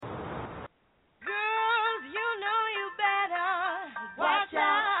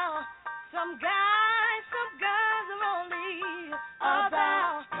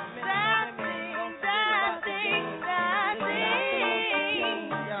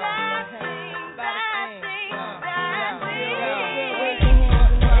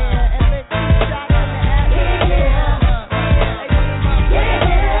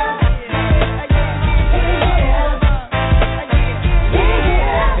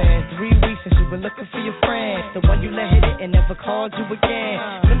and never called you again.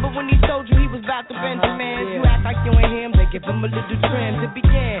 Remember when he told you he was about to Benjamin? You act like you ain't him, they give him a little trim to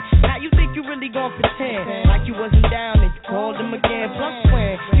begin. Now you think you really gon' pretend like you wasn't down and you called him again. Plus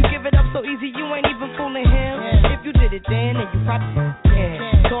when you give it up so easy, you ain't even fooling him. If you did it then you probably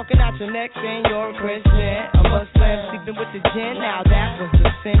can. Talking out your neck saying you're a Christian, a Muslim, sleeping with the gin. Now that was the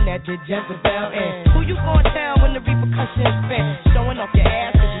sin that did Jezebel in. Who you gonna tell when the repercussions spin? Showing off your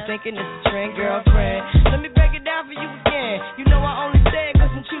ass cause you thinking it's a trend, girlfriend. Let me break it down for you again. You know I only say it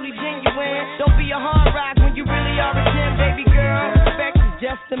cause I'm truly genuine. Don't be a hard rock when you really are a gem, baby girl. Respect is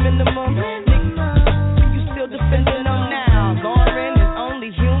just the minimum. Nigga, you still defending them now. Lauren is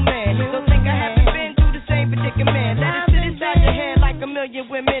only human. Don't think I haven't been through the same predicament. Let it sit inside your head like a million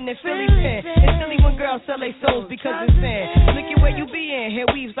women in Philly pen. It's silly when girls sell their souls because it's sin. Look at where you be in. Hair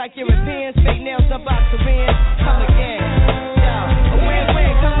weaves like Europeans. Fake nails up by Koreans. Come again. Yo, a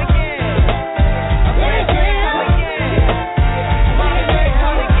win-win. Come again. A win-win. Come again. Win-win.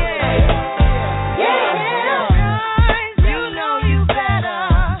 Come again. Yeah. You know you better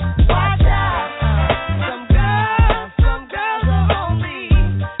watch out. Some girls are only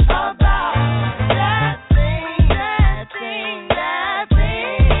about that thing.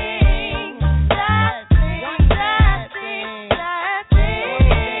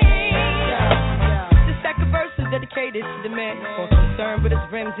 This second verse is dedicated to the man more concerned with his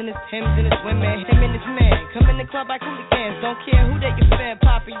rims and his Timbs and his women. Him and his man come in the club like hooligans. Don't care who they offend,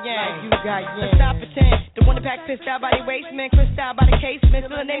 Papa Yang. You got Yang. Let's not pretend. The one that pack pissed out by the waistman, crissed out by the casement.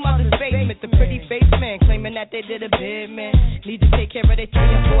 Still the name of his basement, the pretty basement. Claiming that they did a bid, man. Need to take care of their 3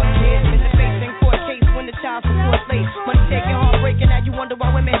 and 4 kids. Been the face in court case when the child support late. Money taking, heartbreaking. Now you wonder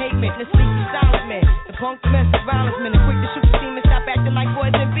why women hate men. The sleepy silent man. The punk domestic violence man. The quick to shoot the semen. Stop acting like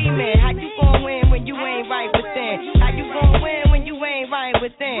boys and be men. How you gon' win when you ain't right within? How you gon' win when you ain't right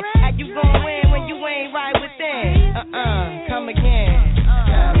within? How you gon' win when you ain't right within? Come again.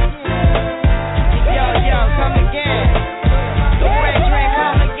 Yo, come again. The red drink,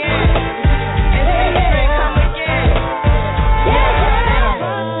 come again. And the drink, come again.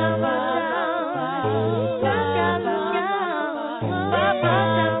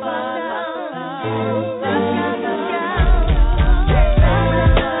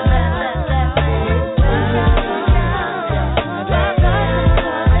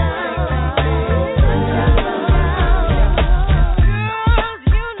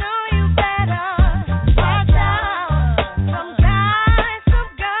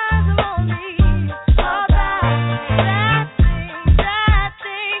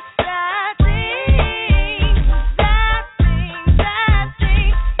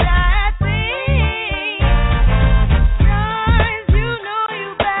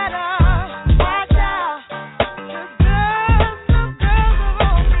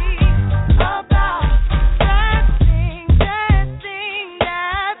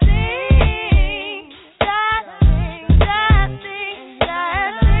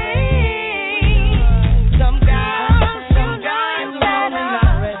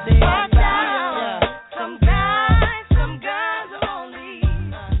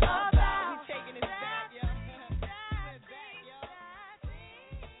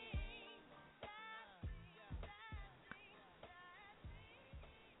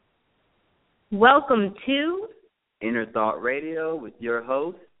 Welcome to Inner Thought Radio with your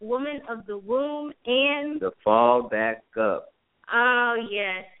host, Woman of the Womb, and The Fall Back Up. Oh,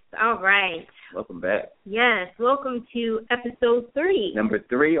 yes. All right. Welcome back. Yes. Welcome to episode 3. Number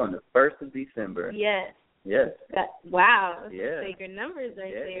 3 on the 1st of December. Yes. Yes. Wow. Yeah. Sacred numbers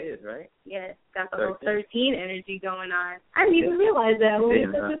right there. It is, right? Yes. Got the whole 13 energy going on. I didn't even realize that when we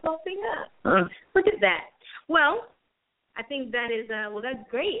set this whole thing up. Look at that. Well, I think that is, that's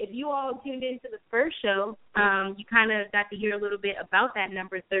great. If you all tuned into the first show, you kind of got to hear a little bit about that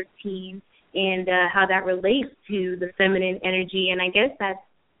number 13 and how that relates to the feminine energy. And I guess that's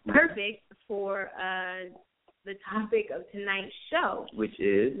perfect for the topic of tonight's show. Which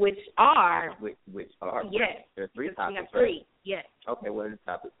is? Which are? Yes. There are 3 topics, we have 3, right? Yes. Okay, what are the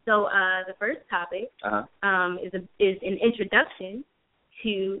topics? So the first topic is an introduction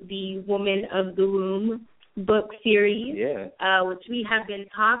to the Woman of the Womb book series, which we have been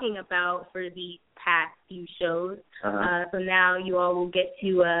talking about for the past few shows. So now you all will get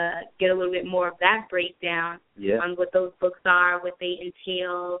to get a little bit more of that breakdown on what those books are, what they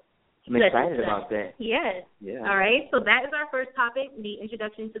entail. I'm excited about that. Yes. Yeah. All right. So that is our first topic, the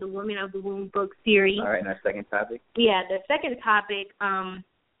introduction to the Woman of the Womb book series. All right. And our second topic? Yeah. The second topic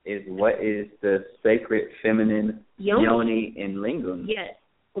is what is the sacred feminine yoni and lingam? Yes.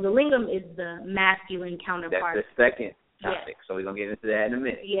 Well, the lingam is the masculine counterpart. That's the second topic. So we're going to get into that in a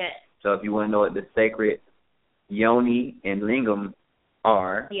minute. Yes. So if you want to know what the sacred yoni and lingam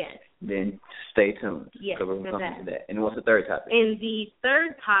are, yes, then stay tuned. Yes, because we're coming to that. And what's the third topic? In the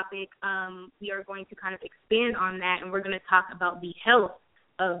third topic, we are going to kind of expand on that, and we're going to talk about the health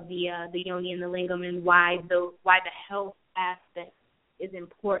of the yoni and the lingam and why the health aspect is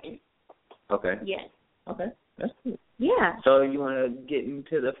important. Okay. Yes. Okay, that's cool. Yeah. So you want to get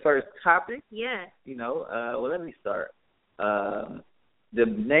into the first topic? Yeah. Well, let me start. The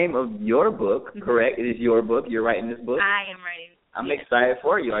name of your book, correct? It is your book. You're writing this book? I am writing. I'm excited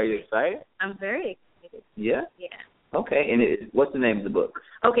for you. Are you excited? I'm very excited. Yeah? Yeah. Okay, and what's the name of the book?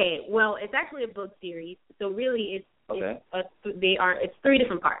 Okay, well, it's actually a book series. So really it's 3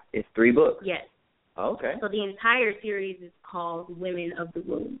 different parts. It's 3 books? Yes. Okay. So the entire series is called Women of the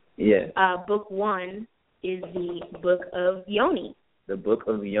Womb. Yeah. Book 1 is the book of yoni. The book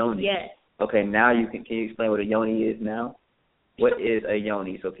of yoni. Yes. Okay, now can you explain what a yoni is now? What is a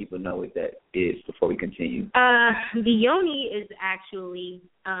yoni so people know what that is before we continue? The yoni is actually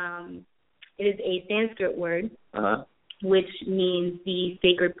it is a Sanskrit word, which means the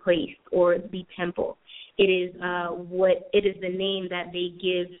sacred place or the temple. It is the name that they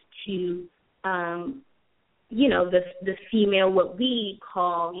give to the female, what we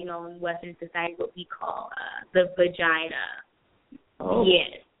call, in Western society, what we call the vagina. Oh.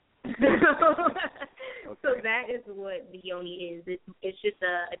 Yes. Okay. So that is what the yoni is. It's just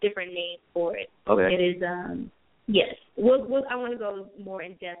a different name for it. Okay. It is, yes. I want to go more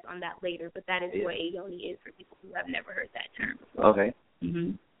in depth on that later, but that is what a yoni is for people who have never heard that term before. Okay.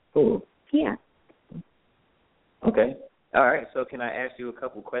 Mm-hmm. Cool. Yeah. Okay. All right. So can I ask you a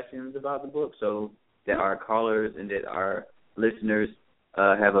couple questions about the book so that our callers and that our listeners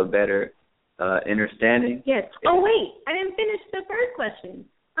have a better understanding? Yes. Oh, wait. I didn't finish the first question.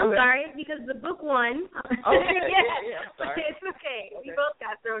 I'm sorry, because the book 1. Oh, yeah. I'm sorry. It's okay. We both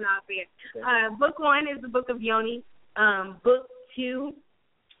got thrown off here. Okay. Book 1 is the book of yoni. Book 2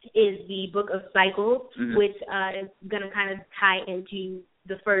 is the book of cycles, which is going to kind of tie into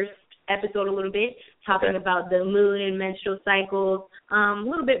the first episode a little bit, talking about the moon and menstrual cycles, a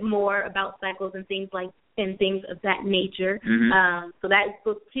little bit more about cycles and things of that nature. So that is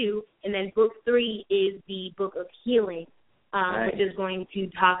book 2. And then book 3 is the book of healing, which is going to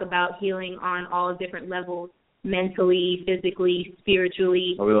talk about healing on all different levels, mentally, physically,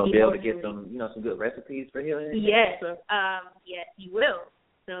 spiritually. Are we going to be able to get some good recipes for healing? Yes. Yes, you will.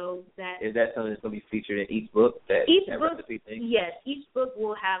 So is that something that's going to be featured in each book? That recipe thing? Yes, each book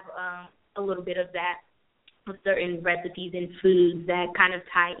will have a little bit of that, of certain recipes and foods that kind of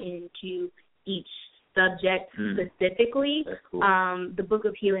tie into each subject specifically. That's cool. The book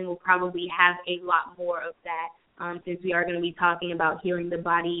of healing will probably have a lot more of that, since we are going to be talking about healing the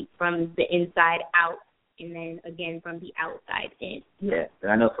body from the inside out and then again from the outside in. Yeah,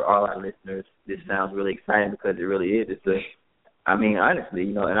 and I know for all our listeners, this sounds really exciting because it really is. Honestly,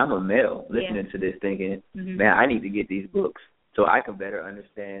 and I'm a male listening to this thinking, man, I need to get these books so I can better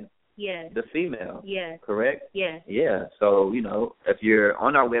understand the female. Yes. Correct? Yes. Yeah. So, if you're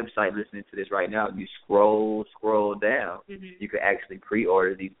on our website listening to this right now, you scroll down, you can actually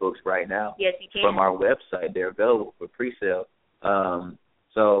pre-order these books right now. Yes, you can. From our website. They're available for pre-sale.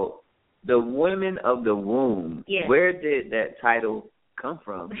 So, the Women of the Womb, where did that title come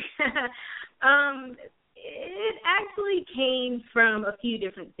from? It actually came from a few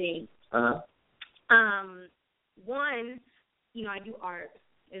different things. One, I do art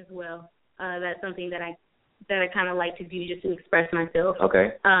as well. That's something that I kind of like to do just to express myself.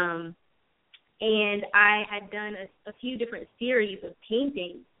 Okay. And I had done a few different series of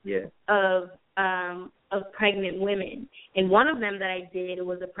paintings of pregnant women. And one of them that I did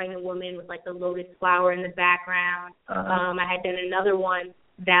was a pregnant woman with like the lotus flower in the background. I had done another one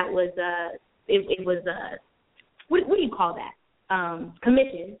that was it was what do you call that?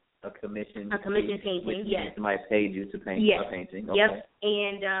 Commission. A commission painting, yes. Somebody paid you to paint a painting. Okay. Yep.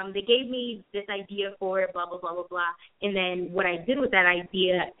 And they gave me this idea for it, blah, blah, blah, blah, blah. And then what I did with that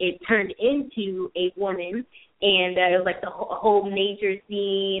idea, it turned into a woman, and it was like the whole nature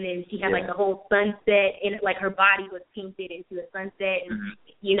scene, and she had like the whole sunset, and like her body was painted into the sunset, and,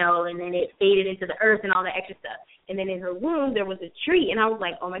 and then it faded into the earth and all that extra stuff. And then in her womb, there was a tree, and I was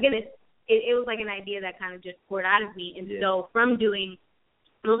like, oh my goodness. It was like an idea that kind of just poured out of me. And so from doing,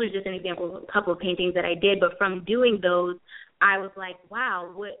 those are just an example of a couple of paintings that I did, but from doing those, I was like, wow,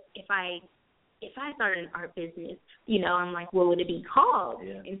 what if I started an art business, I'm like, what would it be called?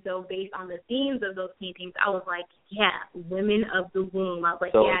 Yeah. And so based on the themes of those paintings, I was like, Women of the Womb. I was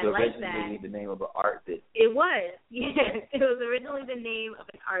like, I like that. So it was originally the name of an art business. It was, yes. It was originally the name of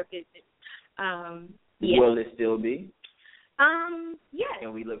an art business. Will it still be? Yes.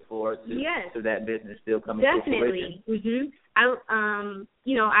 Can we look forward to that business still coming to fruition? Definitely.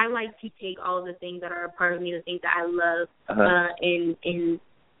 I like to take all of the things that are a part of me, the things that I love, and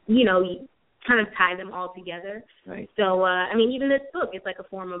kind of tie them all together. Right. So, even this book, it's like a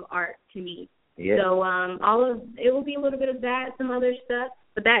form of art to me. Yeah. So, it will be a little bit of that, some other stuff,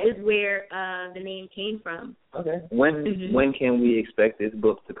 but that is where the name came from. Okay. When can we expect this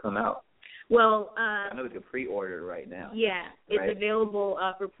book to come out? Well, I know we can pre-order right now. Yeah, it's available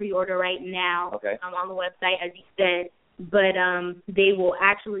for pre-order right now. Okay. On the website, as you said, but they will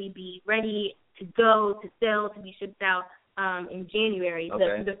actually be ready to go, to sell, to be shipped out in January.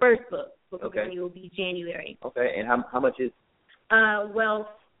 Okay. The first book of Money will be January. Okay, and how much is? Well,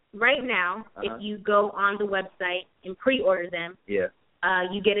 right now, if you go on the website and pre-order them,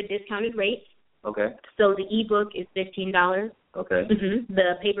 you get a discounted rate. Okay. So the ebook is $15. Okay.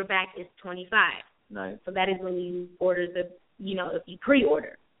 The paperback is $25. Nice. So that is when you order if you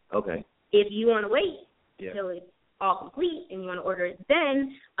pre-order. Okay. If you want to wait until it's all complete and you want to order it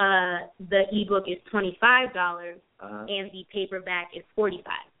then, the ebook is $25 and the paperback is $45.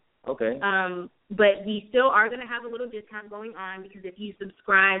 Okay. But we still are going to have a little discount going on because if you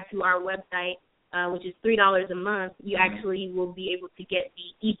subscribe to our website, which is $3 a month, you actually will be able to get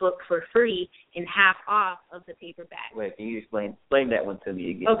the ebook for free and half off of the paperback. Wait, can you explain that one to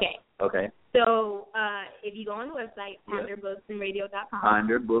me again? Okay. So if you go on the website, ponderbooksandradio.com.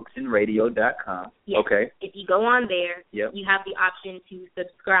 Ponderbooksandradio.com. Yes. Okay. If you go on there, you have the option to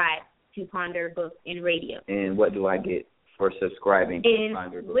subscribe to Ponder Books and Radio. And what do I get for subscribing to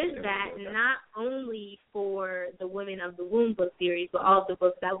Ponder Books and with that, not only for the Women of the Womb book series, but all of the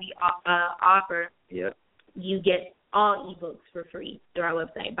books that we offer, you get all ebooks for free through our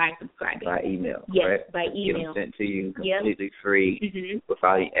website by subscribing. By email, yes, correct? By email. Get them sent to you completely free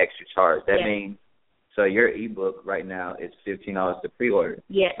without any extra charge. That means, so your ebook right now is $15 to pre-order.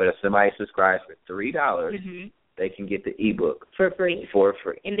 Yes. But if somebody subscribes for $3, they can get the ebook for free.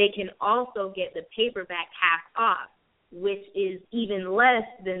 And they can also get the paperback half off, which is even less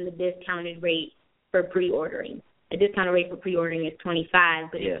than the discounted rate for pre-ordering. The discounted rate for pre-ordering is $25,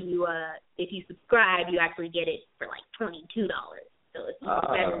 but if you subscribe, you actually get it for like $22. So it's a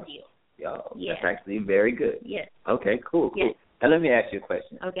better deal. That's actually very good. Yes. Okay, cool. Yes. Now let me ask you a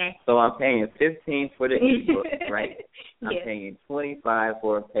question. Okay. So I'm paying $15 for the ebook, right? I'm paying $25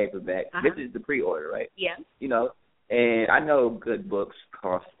 for a paperback. This is the pre-order, right? Yeah. And I know good books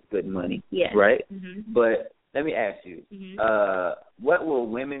cost good money, yes. right? But let me ask you, what will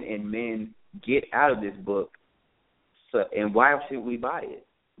women and men get out of this book? So, and why should we buy it?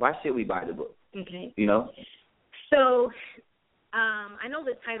 Why should we buy the book? Okay. So, I know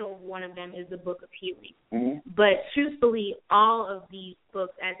the title of one of them is the Book of Healing, but truthfully, all of these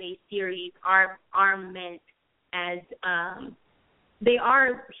books as a series are meant as they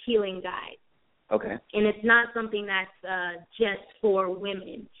are healing guides. Okay. And it's not something that's just for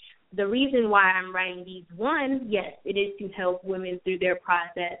women. The reason why I'm writing these, one, yes, it is to help women through their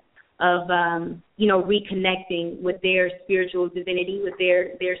process of, reconnecting with their spiritual divinity, with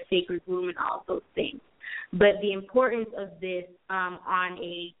their sacred womb and all those things. But the importance of this on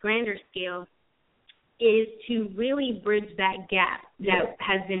a grander scale is to really bridge that gap that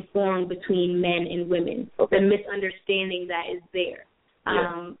has been formed between men and women, the misunderstanding that is there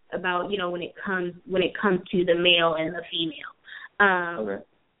about, when it comes to the male and the female.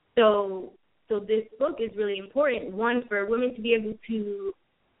 So this book is really important, one, for women to be able to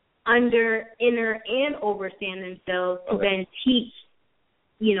inner, and overstand themselves, to then teach,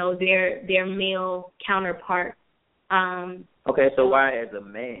 their male counterpart. So why as a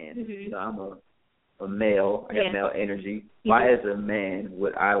man, I'm a male, I have male energy, why as a man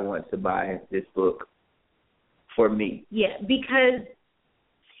would I want to buy this book for me? Yeah, because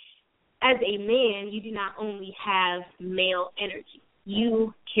as a man, you do not only have male energy.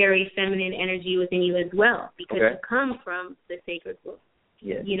 You carry feminine energy within you as well, because you come from the sacred book.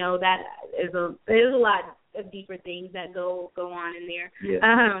 Yes. That there's a lot of deeper things that go on in there.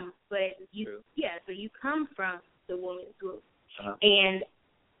 Yeah. But so you come from the woman's womb. And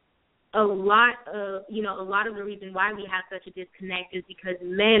a lot of the reason why we have such a disconnect is because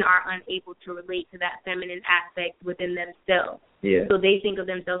men are unable to relate to that feminine aspect within themselves. Yeah. So they think of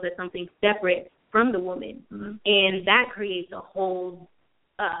themselves as something separate from the woman. And that creates a whole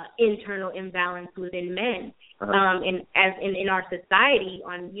internal imbalance within men. And as in our society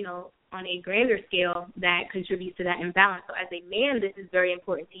on a grander scale, that contributes to that imbalance. So as a man, this is very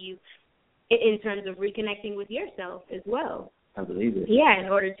important to you in terms of reconnecting with yourself as well. I believe it. Yeah, in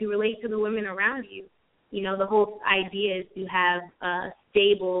order to relate to the women around you. The whole idea is to have a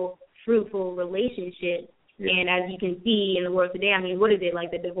stable, fruitful relationship And as you can see in the world today, I mean, what is it, like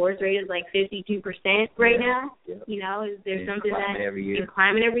the divorce rate is like 52% right now? Yeah. You know, is there something that is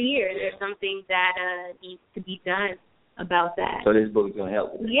climbing every year? There's something that needs to be done about that. So this book is going to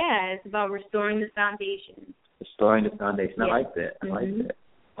help with it. Yeah, it's about restoring the foundation. Restoring the foundation. I like that. I like that.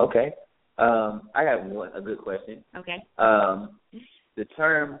 Okay. I got a good question. Okay. The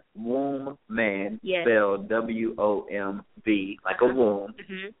term womb man, spelled W-O-M-B, like a womb,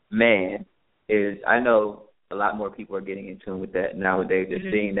 man, is, I know a lot more people are getting in tune with that nowadays.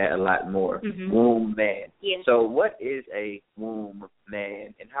 They're seeing that a lot more. Womb man. Yeah. So what is a womb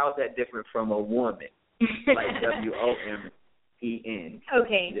man, and how is that different from a woman, like W-O-M-E-N?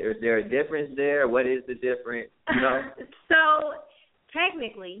 Okay. Is there a difference there? What is the difference? You know? So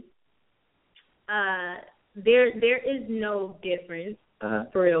technically, there is no difference.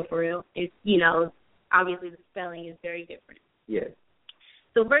 For real. It's, you know, obviously the spelling is very different. Yes.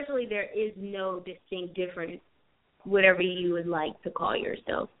 So virtually there is no distinct difference. Whatever you would like to call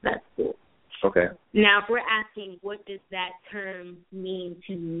yourself, that's cool. Okay. Now, if we're asking what does that term mean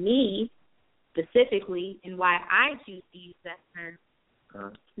to me specifically and why I choose to use that term,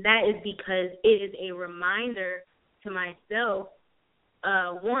 that is because it is a reminder to myself,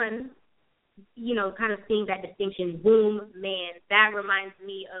 one, you know, kind of seeing that distinction, womb, man, that reminds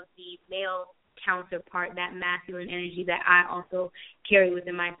me of the male counterpart, that masculine energy that I also carry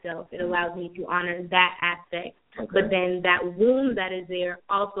within myself. It allows me to honor that aspect. Okay. But then that womb that is there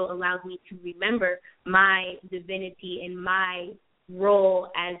also allows me to remember my divinity and my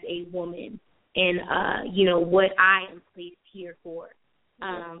role as a woman and, you know, what I am placed here for.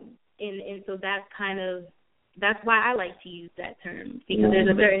 And so that's why I like to use that term, because there's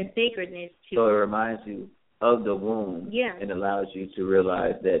a certain sacredness to it. So it reminds you of the womb and allows you to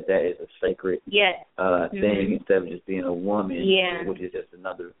realize that that is a sacred thing instead of just being a woman, which is just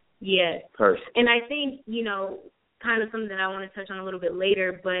another person. And I think, you know, kind of something that I want to touch on a little bit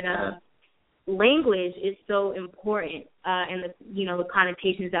later, but language is so important and, the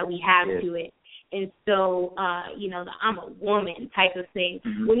connotations that we have to it. And so, the I'm a woman type of thing.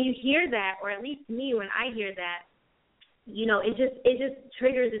 When you hear that, or at least me, when I hear that, it just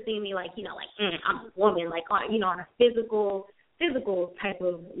triggers the thing in me, like, I'm a woman, like, on a physical type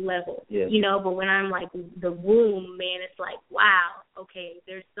of level, But when I'm like the womb, man, it's like, wow, okay,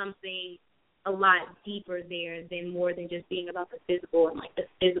 there's something a lot deeper there than more than just being about the physical and like the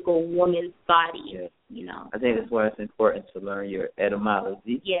physical woman's body, I think that's why it's important to learn your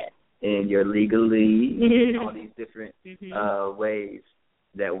etymology. And your legalese, all these different ways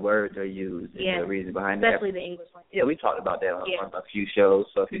that words are used, and the reason behind that. Especially the English one. Yeah, we talked about that on a few shows.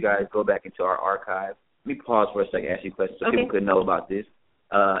 So if you guys go back into our archive, let me pause for a second, ask you a question so people could know about this.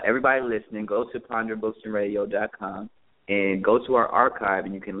 Everybody listening, go to ponderbooksandradio.com and go to our archive,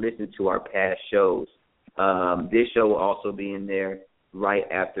 and you can listen to our past shows. This show will also be in there right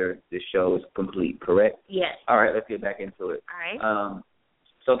after the show is complete, correct? Yes. All right, let's get back into it. All right.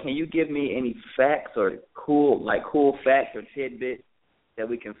 So can you give me any facts or cool facts or tidbits that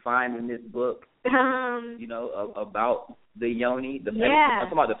we can find in this book, about the yoni? I'm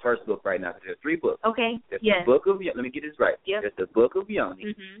talking about the first book right now, because there's 3 books. Okay, There's the book of, let me get this right. Yep. There's the book of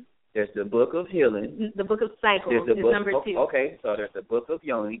yoni. There's the book of healing. The book of cycles is number 2. Okay, so there's the book of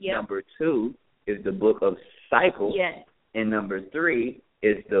yoni. Yep. Number 2 is the book of cycles. Yes. And number 3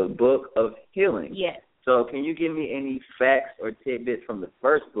 is the book of healing. Yes. So can you give me any facts or tidbits from the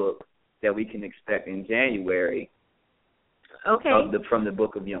first book that we can expect in January? Okay. From the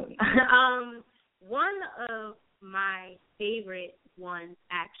book of Yoni. One of my favorite ones,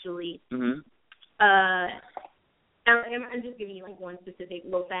 actually. I'm just giving you like one specific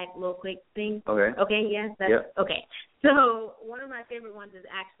little quick thing. Okay. Okay. Yes. Yep. Okay. So one of my favorite ones is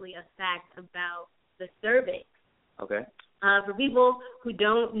actually a fact about the cervix. Okay. For people who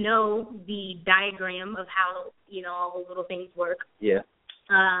don't know the diagram of how, all the little things work. Yeah.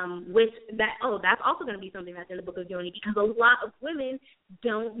 That's also going to be something that's in the book of Yoni, because a lot of women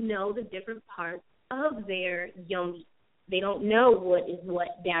don't know the different parts of their yoni. They don't know what is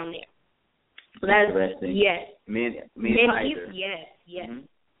what down there. So that's interesting. Yes. Men either. Yes.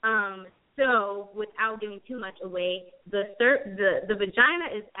 So without giving too much away, the vagina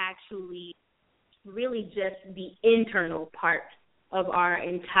is actually really just the internal part of our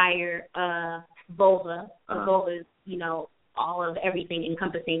entire vulva. The vulva is, all of everything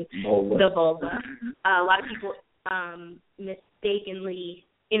encompassing the vulva. A lot of people mistakenly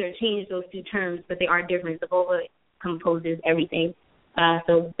interchange those two terms, but they are different. The vulva composes everything.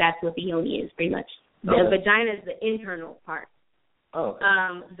 So that's what the yoni is, pretty much. The vagina is the internal part. Oh.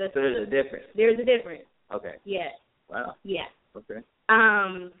 So there's a difference. There's a difference. Okay. Yes. Wow. Yeah. Okay.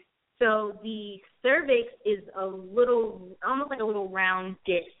 So the cervix is almost like a little round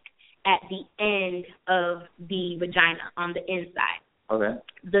disc at the end of the vagina on the inside. Okay.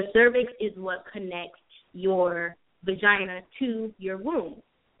 The cervix is what connects your vagina to your womb,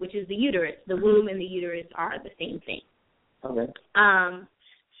 which is the uterus. The womb and the uterus are the same thing. Okay.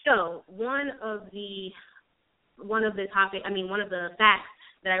 So one of the facts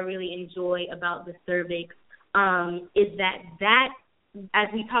that I really enjoy about the cervix is that as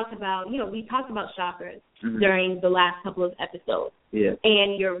we talked about, we talked about chakras during the last couple of episodes. Yeah.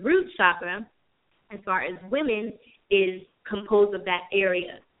 And your root chakra, as far as women, is composed of that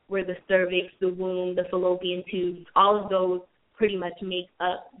area where the cervix, the womb, the fallopian tubes, all of those pretty much make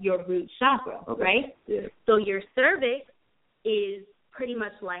up your root chakra, right? Yeah. So your cervix is pretty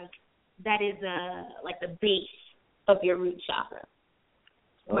much like that is like the base of your root chakra,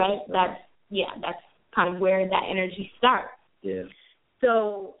 right? Okay. That's kind of where that energy starts. Yeah.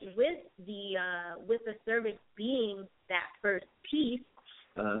 So with the cervix being that first piece,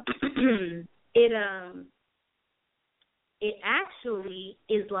 it actually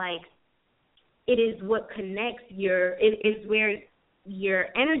is like, it is what connects it is where your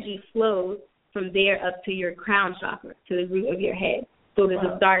energy flows from there up to your crown chakra, to the root of your head. So there's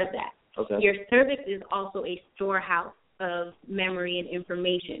the start of that. Okay. Your cervix is also a storehouse of memory and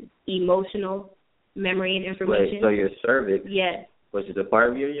information, emotional memory and information. Wait, so your cervix, yes, which is a part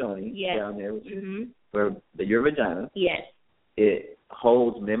of your yoni, yes, down there, where your vagina, yes, it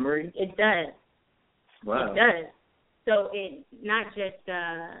holds memory? It does. Wow. It does. So it not just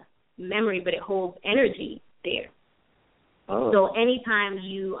memory, but it holds energy there. Oh. So anytime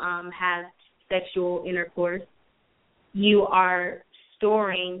you have sexual intercourse, you are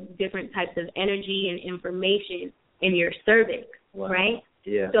storing different types of energy and information in your cervix, right?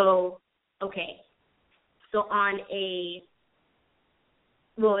 Yeah. So, okay. So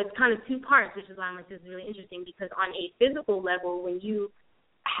it's kind of two parts, which is why I'm like, this is really interesting, because on a physical level, when you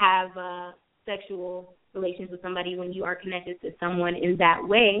have sexual relations with somebody, when you are connected to someone in that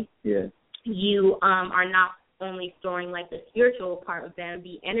way, you are not only storing like the spiritual part of them,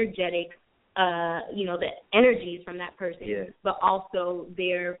 the energetic, the energies from that person, but also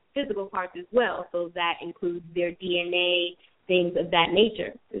their physical parts as well. So that includes their DNA, things of that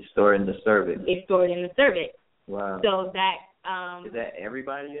nature. It's stored in the cervix. It's stored in the cervix. Wow. So that is that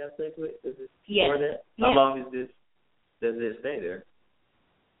everybody you have sex with? Does it yes. store that? How long does it stay there?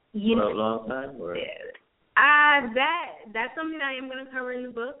 For a long time, or? That's something that I am going to cover in the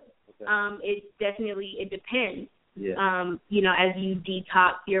book. Okay. It depends. Yeah. As you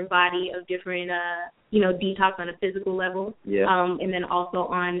detox your body of different, detox on a physical level. Yeah. And then also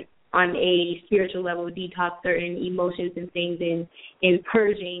on a spiritual level, detox certain emotions and things in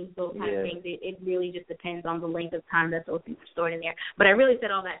purging those kind of things. It really just depends on the length of time that those things are stored in there. But I really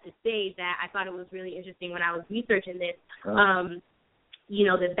said all that to say that I thought it was really interesting when I was researching this.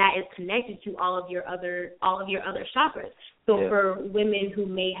 That is connected to all of your other chakras. So for women who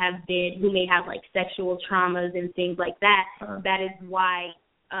may have like sexual traumas and things like that, that is why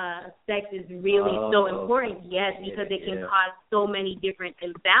sex is really so important. Yes, because it can cause so many different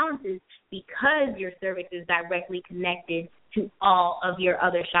imbalances because your cervix is directly connected to all of your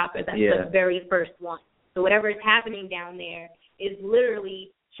other chakras. That's the very first one. So whatever is happening down there is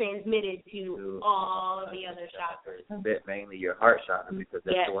literally transmitted to all of the other chakras. I bet mainly your heart chakra, because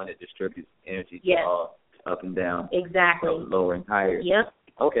that's the one that distributes energy to all up and down. Exactly. Lower and higher. Yep.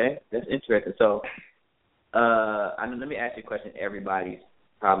 Okay, that's interesting. So, let me ask you a question everybody's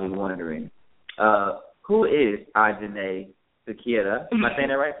probably wondering. Who is Ajane Sakira? Am I saying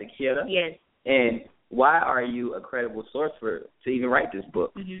that right? Sakira? Yes. And why are you a credible source to even write this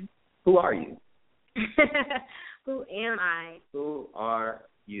book? Mm-hmm. Who are you? Who am I? Who are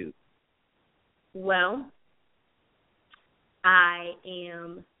you? Well, I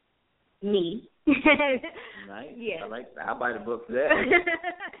am me. Nice. Yeah. I'll buy the book for that.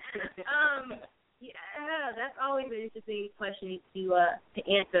 That's always an interesting question to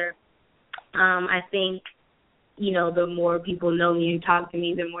answer. I think, the more people know me and talk to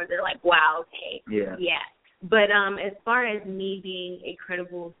me, the more they're like, wow, okay. Yeah. Yeah. But as far as me being a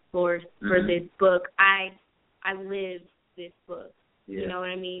credible source for this book, I lived this book. Yeah. You know what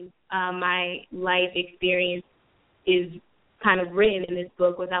I mean? My life experience is kind of written in this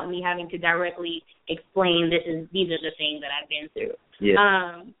book without me having to directly explain these are the things that I've been through.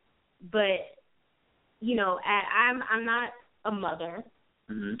 Yeah. But I'm not a mother,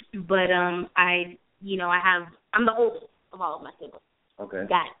 but I'm the oldest of all of my siblings. Okay.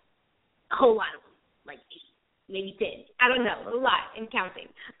 Got a whole lot of them, like 8, maybe 10. I don't know, a lot and counting.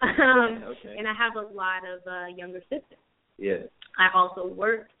 Okay. And I have a lot of younger sisters. Yeah. I also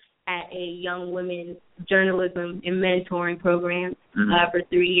work at a young women's journalism and mentoring program for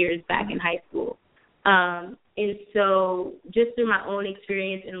 3 years back in high school. And so just through my own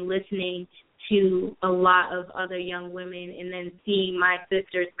experience and listening to a lot of other young women and then seeing my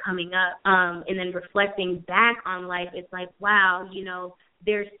sisters coming up and then reflecting back on life, it's like, wow, you know,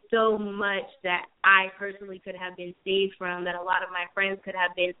 there's so much that I personally could have been saved from, that a lot of my friends could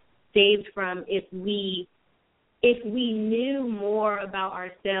have been saved from if we knew more about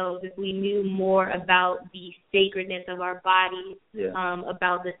ourselves, if we knew more about the sacredness of our bodies,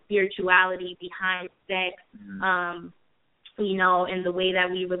 about the spirituality behind sex, you know, and the way that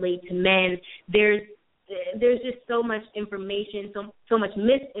we relate to men. There's just so much information, so much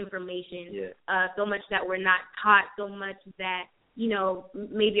misinformation, so much that we're not taught, so much that, you know,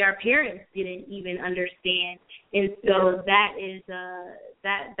 maybe our parents didn't even understand. And so that is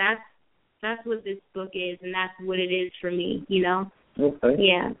that's what this book is, and that's what it is for me, you know? Okay.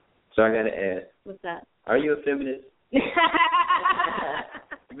 Yeah. So I got to ask. What's up? Are you a feminist? You're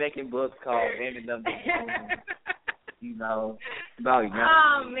making books called Women of the you know, about young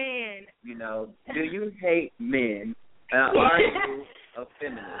Oh, man. You know, do you hate men? Are you a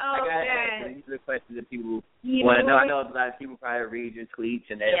feminist? Oh, I got to ask you. These are the questions that people want to know. I know a lot of people probably read your tweets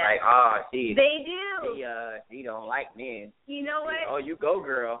and they're like, oh, she. They do. She don't like men. You know what? Oh, you go,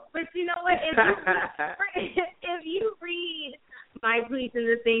 girl. But you know what? If you read my tweets and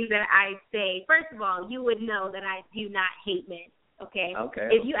the things that I say, first of all, you would know that I do not hate men. Okay?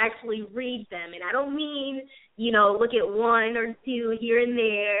 If you actually read them, and I don't mean, you know, look at one or two here and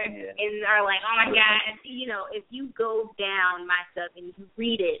there and are like, oh, my God. You know, if you go down my stuff and you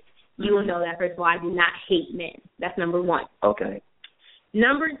read it, you will know that, first of all, I do not hate men. That's number one. Okay.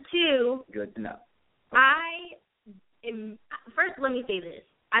 Number two. Good to know. First, let me say this.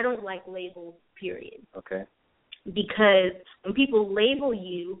 I don't like labels, period. Okay. Because when people label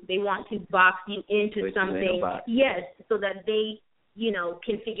you, they want to box you into something. Yes, so that they, you know,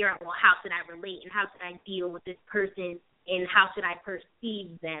 can figure out, well, how should I relate and how should I deal with this person and how should I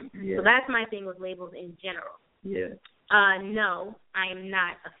perceive them. So that's my thing with labels in general. Yeah. No, I am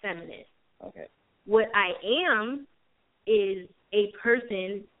not a feminist. Okay. What I am is a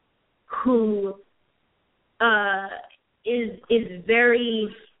person who is very,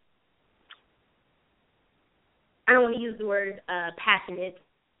 I don't want to use the word passionate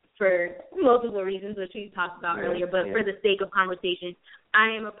for multiple reasons, which we talked about earlier, but for the sake of conversation, I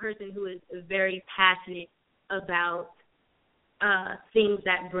am a person who is very passionate about things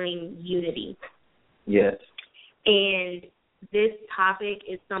that bring unity. Yes. And this topic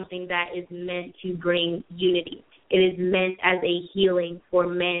is something that is meant to bring unity. It is meant as a healing for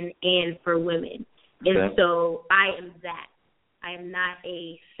men and for women. Okay. And so I am that. I am not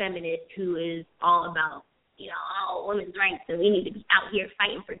a feminist who is all about, you know, oh, women's rights, and we need to be out here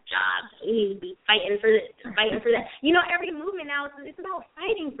fighting for jobs. We need to be fighting for this, fighting for that. You know, every movement now, it's about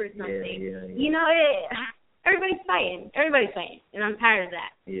fighting for something. You know, everybody's fighting. Everybody's fighting, and I'm tired of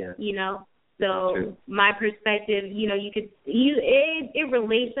that. Yeah. You know, so my perspective, you know, it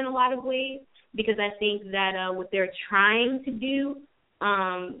relates in a lot of ways, because I think that what they're trying to do,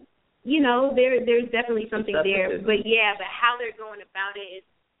 you know, there's definitely something there. But how they're going about it is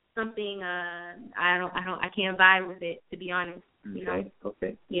something I can't vibe with it, to be honest. You know?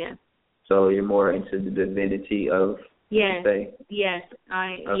 Okay. Yeah. So you're more into the divinity of everything?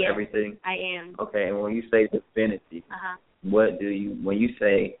 I am. Okay, and when you say divinity, what do you, when you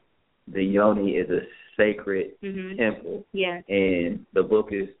say the yoni is a sacred temple, and the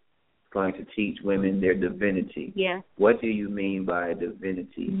book is going to teach women their divinity, what do you mean by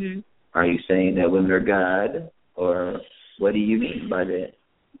divinity? Are you saying that women are God, or what do you mean by that?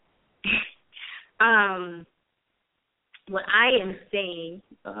 What I am saying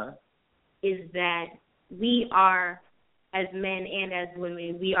is that we are, as men and as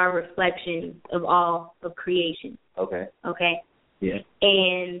women, we are reflections of all of creation. Okay. Yeah.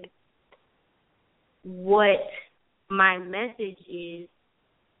 And what my message is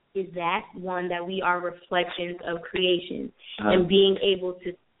that, one, that we are reflections of creation, and being able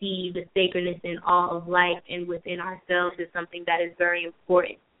to see the sacredness in all of life and within ourselves is something that is very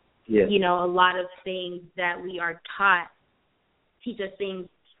important. Yeah. You know, a lot of things that we are taught teach us things,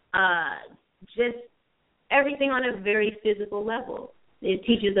 just everything on a very physical level. It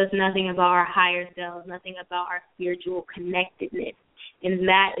teaches us nothing about our higher selves, nothing about our spiritual connectedness, and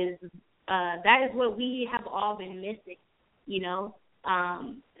that is what we have all been missing. You know,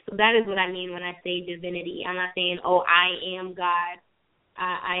 so that is what I mean when I say divinity. I'm not saying, oh, I am God.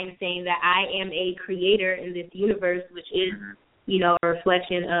 I am saying that I am a creator in this universe, which is, you know, a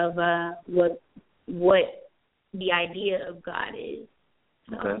reflection of what the idea of God is.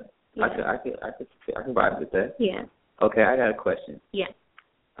 So, okay. Yeah. I can vibe with that. Yeah. Okay, I got a question. Yeah.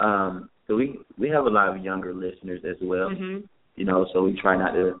 So we have a lot of younger listeners as well. Mhm. You know, so we try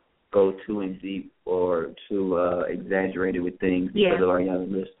not to go too in deep or too exaggerated with things because of our younger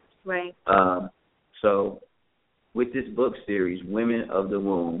listeners. Right. So with this book series, Women of the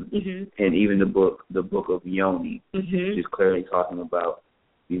Womb, and even the book of Yoni, which is clearly talking about,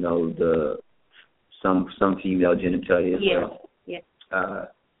 you know, some female genitalia as well. Yeah.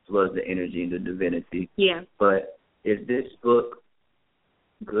 As well as the energy and the divinity. Yeah. But is this book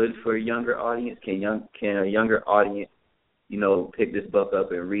good for a younger audience? Can a younger audience, you know, pick this book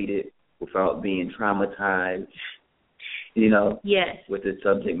up and read it without being traumatized, you know, Yes. with the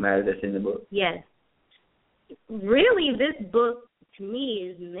subject matter that's in the book? Yes. Really, this book to me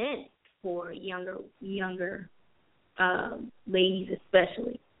is meant for younger ladies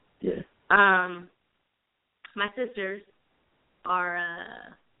especially. Yeah. My sisters are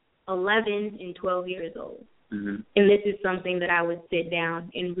 11 and 12 years old. And this is something that I would sit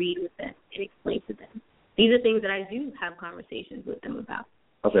down and read with them and explain to them. These are things that I do have conversations with them about.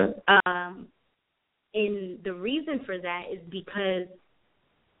 Okay. And the reason for that is because,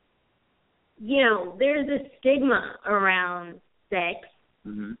 you know, there's a stigma around sex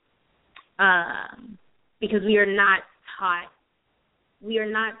because we are not taught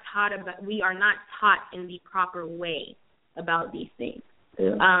in the proper way about these things.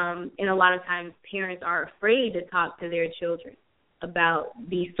 Yeah. And a lot of times parents are afraid to talk to their children about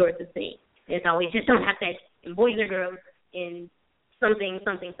these sorts of things. It's always just don't have sex, and boys or girls, and something.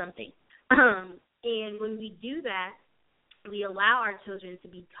 And when we do that, we allow our children to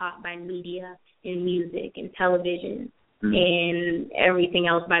be taught by media and music and television and everything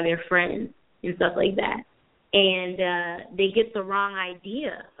else by their friends and stuff like that. And they get the wrong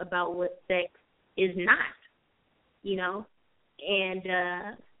idea about what sex is not, you know. And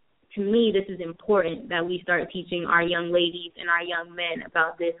to me, this is important that we start teaching our young ladies and our young men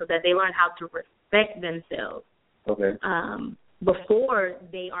about this so that they learn how to respect themselves before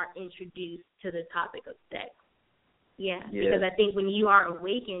they are introduced to the topic of sex. Yeah, because I think when you are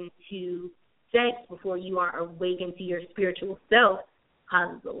awakened to sex before you are awakened to your spiritual self,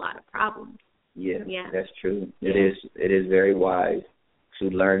 causes a lot of problems. Yeah, that's true. It is very wise to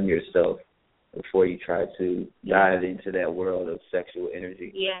learn yourself before you try to dive into that world of sexual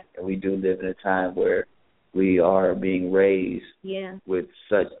energy. Yeah. And we do live in a time where we are being raised with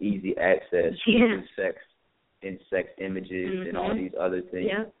such easy access to sex and sex images and all these other things.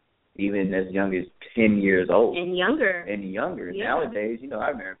 Yeah. Even as young as 10 years old. And younger. Yeah. Nowadays, you know, I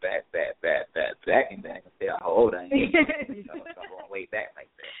remember back in back. I say how old I am. You know, so I'm going way back like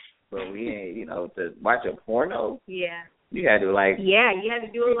that. But we ain't, you know, to watch a porno. Yeah. You had to you had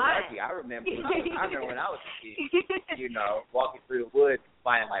to do a lot. I remember when I was a kid, you know, walking through the woods,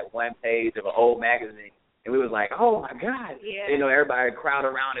 finding like one page of an old magazine, and we was like, oh my God, you know, everybody crowd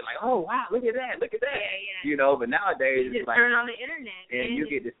around it like, oh wow, look at that, you know. But nowadays you just it's like turn on the internet and you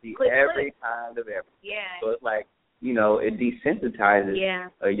get to see every kind of everything. Yeah. So it's like, you know, it desensitizes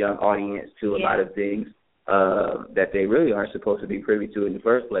a young audience to a lot of things that they really aren't supposed to be privy to in the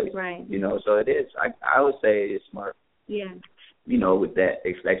first place. Right. You know, so it is. I would say it's smart. Yeah. You know, with that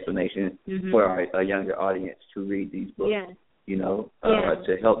explanation for a younger audience to read these books, you know,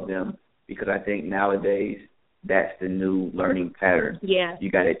 to help them, because I think nowadays that's the new learning pattern. Yeah.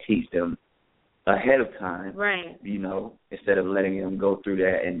 You got to teach them ahead of time, right? You know, instead of letting them go through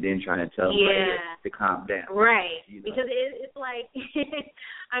that and then trying to tell them later to calm down. Right. You know? Because it's like, it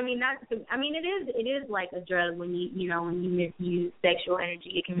is like a drug when when you misuse sexual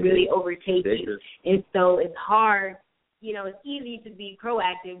energy, it can really overtake you. And so it's hard. You know, it's easy to be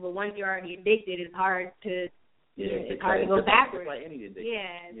proactive, but once you're already addicted, it's hard to it's hard to go backwards. Like any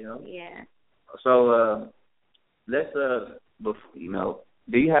addiction, you know. Yeah. So let's you know,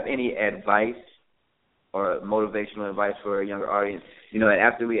 do you have any advice or motivational advice for a younger audience? You know, and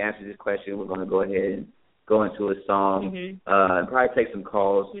after we answer this question, we're going to go ahead and go into a song and probably take some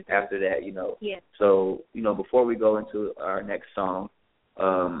calls after that. You know. Yeah. So you know, before we go into our next song,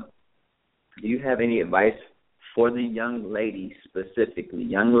 do you have any advice for the young ladies, specifically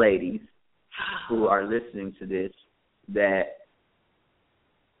young ladies who are listening to this, that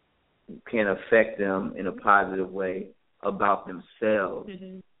can affect them in a positive way about themselves,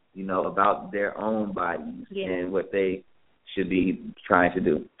 you know, about their own bodies and what they should be trying to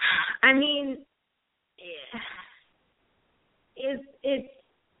do? I mean, it's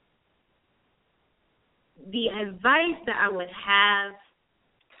the advice that I would have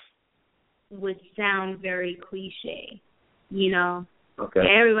would sound very cliche, you know. Okay.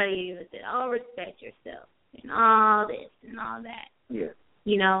 Everybody would say, "Oh, respect yourself," and all this and all that. Yeah.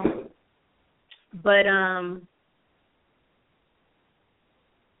 you know. But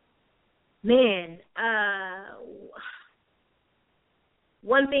man,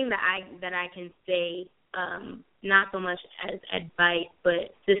 one thing that I can say, not so much as advice,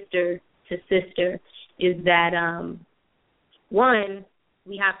 but sister to sister, is that one,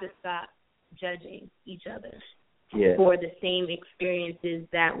 we have to stop judging each other for the same experiences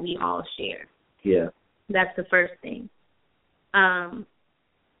that we all share. Yeah, that's the first thing.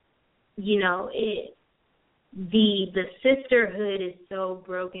 You know, the sisterhood is so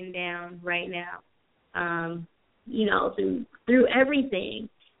broken down right now. You know, through everything,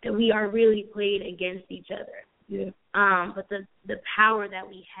 that we are really played against each other. Yeah. But the power that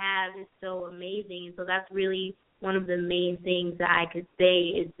we have is so amazing. So that's really one of the main things that I could say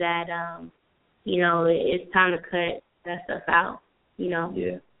is that, you know, it's time to cut that stuff out, you know.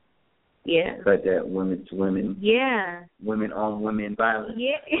 Yeah. Yeah. Cut that women to women. Yeah. Women on women violence.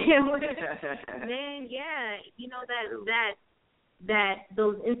 Yeah. Man, yeah. You know, that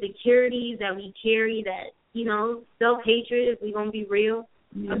those insecurities that we carry, that, you know, self-hatred, if we're going to be real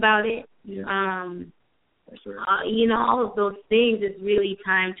about it. Yeah. That's right. You know, all of those things, it's really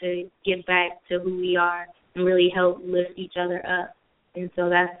time to get back to who we are and really help lift each other up. And so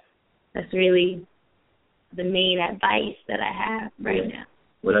that's really the main advice that I have right now.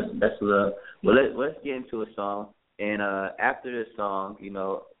 Well, that's love. Well, let's get into a song. And after this song, you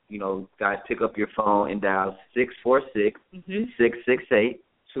know, guys, pick up your phone and dial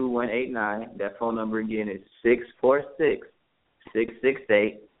 646-668-2189. That phone number again is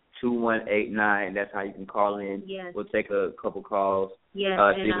 646-668-2189. That's how you can call in. Yes. We'll take a couple calls. Yes.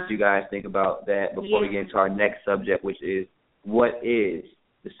 See what you guys think about that before we get into our next subject, which is what is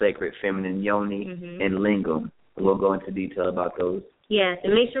the sacred feminine yoni and lingam. We'll go into detail about those. Yes,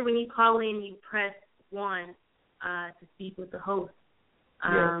 and make sure when you call in, you press 1 to speak with the host.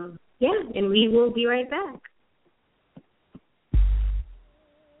 And we will be right back.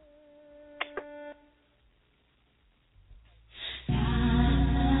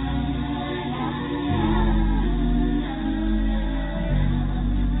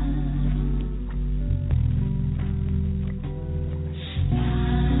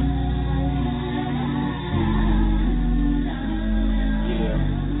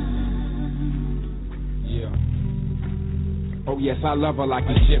 Yes, I love her like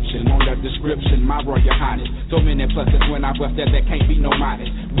Egyptian. On the description, my royal highness. So many pluses when I bust that can't be no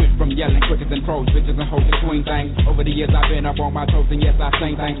modest. Went from yelling crickets and pros, bitches and hoes and queen things. Over the years I've been up on my toes, and yes, I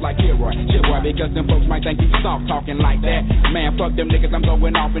sing things like Kilroy. Shit, boy, because them folks might think you soft talking like that. Man, fuck them niggas, I'm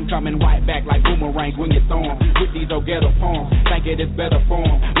going off and coming right back like boomerangs when you throw 'em. With these old ghetto poems, think it is better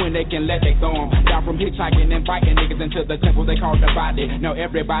form when they can let they throw 'em. Down from hitchhiking and biking niggas into the temple they call the body. Now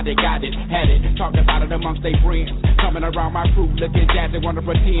everybody got it, had it, talked about it amongst their friends. Coming around my crew, looking jazzy, wanna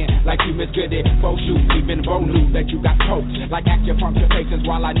pretend like you Miss Goody. Both shoes, even Bo knew that you got poked. Like acupuncture patients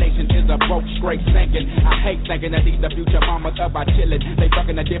while our nation is a broke, straight sinking. I hate thinking that these the future mamas up by chillin'. They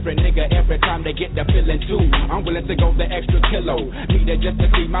fucking a different nigga every time they get the feeling too. I'm willing to go the extra kilo. Need it just to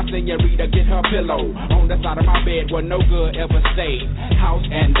see my senorita get her pillow. On the side of my bed where no good ever stayed. House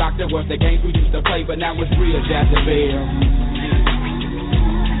and doctor was the games we used to play, but now it's real Jezebel.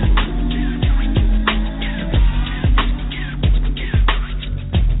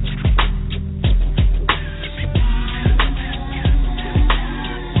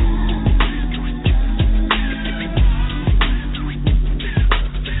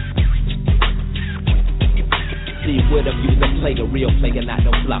 A real player, not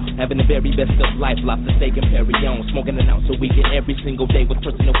no flop. Having the very best of life, lobster steak and Perry on. Smoking an ounce a week and every single day with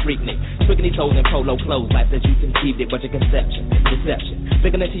personal freaknik. Tricking these hoes in polo clothes, life as you conceived it, but your conception, deception.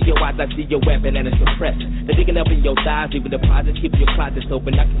 Looking into your eyes, I see your weapon and it's suppressing. They're digging up in your thighs, leaving deposits, keep your closets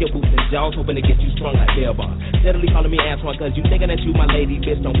open, knocking your boots and jaws, hoping to get you strung like bell bars. Steadily calling me Antoine, cause you thinking that you my lady,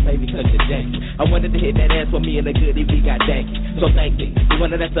 bitch, don't play because you're janky. I wanted to hit that ass for me and the goodie, we got danky. So thank you. You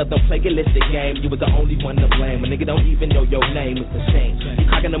wanted that southern plagiaristic game, you was the only one to blame. A nigga don't even know your name, it's a shame. You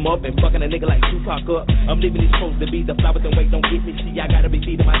cocking them up and fucking a nigga like Tupac up. I'm leaving these supposed to be the flowers and wait, don't get me. See, I gotta be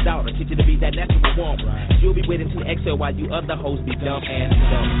feeding my daughter, teach you to be that natural woman. She'll be waiting to exhale while you other hoes be dumb and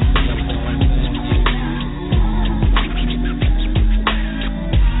dumb.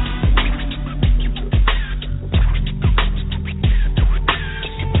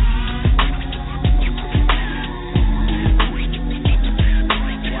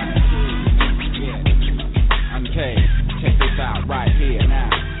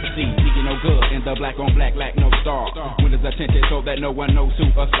 Black on black, lack no star. Windows attention so that but no one knows who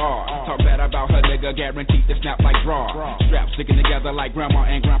us are. Talk bad about her nigga, guaranteed to snap like raw. Straps sticking together like grandma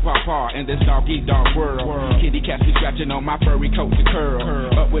and grandpa in this dog-eat-dog world. Kitty cats be scratching on my furry coat to curl.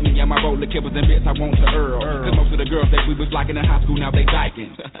 Up with me and my bowl of kibbles and bits I want to earl. Cause most of the girls that we was liking in high school, now they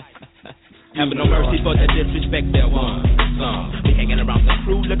dyking. Having no mercy for the disrespect there was. Be hanging around the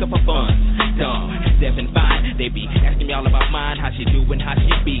crew looking for fun. Dumb, deaf and fine. They be asking me all about mine, how she do and how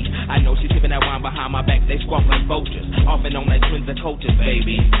she be. I know she's sipping that wine behind my back. They squawk like vultures. Off and on like twins and coaches,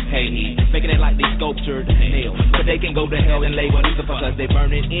 baby. Hey, making it like they sculptured nails. But they can go to hell and label Lucifer because they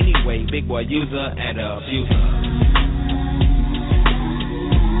burn it anyway. Big boy user and abuser.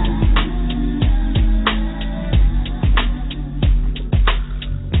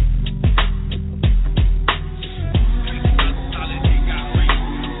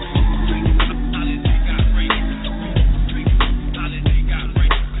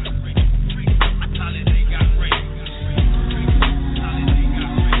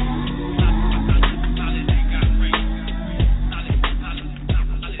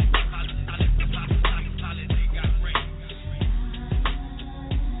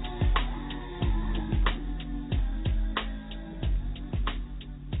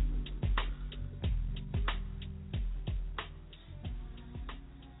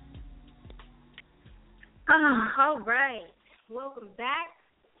 All right. Welcome back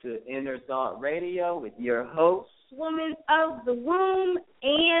to Inner Thought Radio with your host, Woman of the Womb,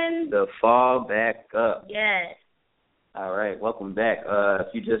 and The Fall Back Up. Yes. All right. Welcome back. If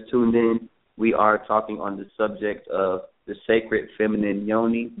you just tuned in, we are talking on the subject of the sacred feminine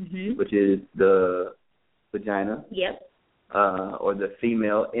yoni, which is the vagina. Yep. Or the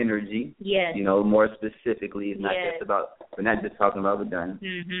female energy. Yes. You know, more specifically, it's not just about, we're not just talking about vagina.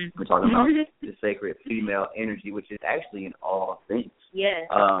 We're talking about the sacred female energy, which is actually in all things. Yes.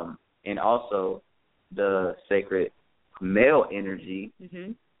 And also the sacred male energy,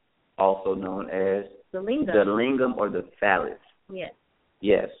 also known as the lingam. The lingam or the phallus. Yes.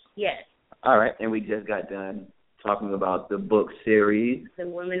 Yes. Yes. All right, and we just got done talking about the book series. The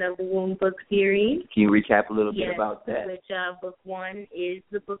Women of the Womb book series. Can you recap a little bit about that? Which book 1 is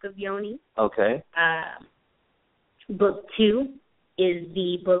the Book of Yoni. Okay. Book 2 is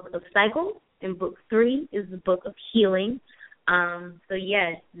the Book of Cycles, and Book 3 is the Book of Healing. So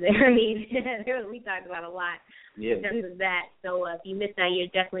yes, I mean, we talked about a lot in terms of that. So if you missed that, you're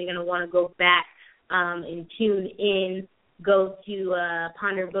definitely going to want to go back and tune in. Go to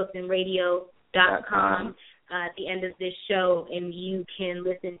ponderbooksandradio.com at the end of this show, and you can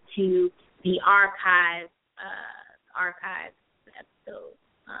listen to the archive episode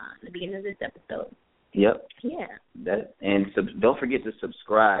at the beginning of this episode. Yep. Yeah. Don't forget to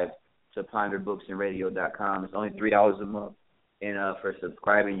subscribe to ponderbooksandradio.com. It's only $3 a month. And for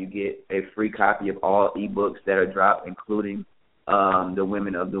subscribing, you get a free copy of all ebooks that are dropped, including The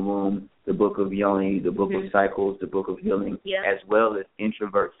Women of the Womb, the Book of Yoni, the Book of Cycles, the Book of Healing, as well as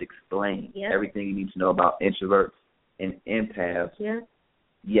Introverts Explained. Everything you need to know about introverts and empaths. Yeah.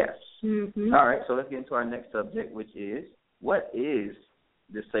 Yes. All right, so let's get into our next subject, which is, what is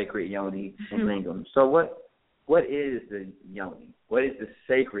the sacred yoni and lingam? So what is the yoni? What is the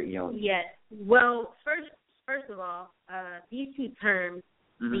sacred yoni? Yes. Well, first of all, these two terms,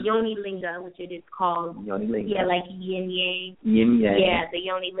 the yoni linga, which it is called. Yoni linga. Yeah, like yin yang. Yin yang. Yeah, the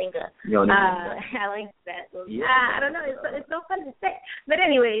yoni linga. Yoni linga. I like that. I don't know. It's so fun to say. But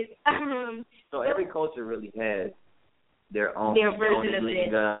anyways. So every culture really has their own version of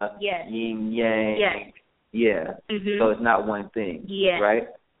linga, yes. yin yang. Yes. Yeah. So it's not one thing. Yeah. Right?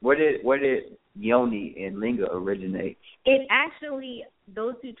 Where did yoni and linga originate? It actually,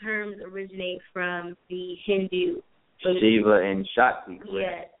 those two terms originate from the Hindu Shiva and Shakti.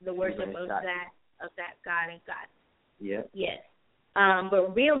 Yes, the worship of that god and goddess. Yeah. Yes.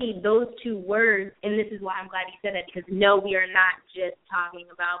 But really, those two words, and this is why I'm glad you said that, because no, we are not just talking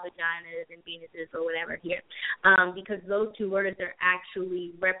about vaginas and penises or whatever here, because those two words are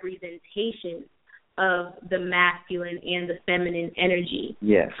actually representations of the masculine and the feminine energy.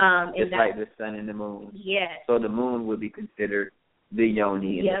 Yes. It's like the sun and the moon. Yes. So the moon would be considered the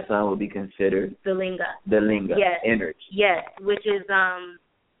yoni, and the sun would be considered the linga. The linga energy. Yes, which is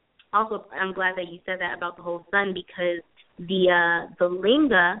also, I'm glad that you said that about the whole sun, because the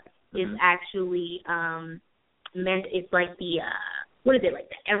linga is actually meant. It's like the what is it, like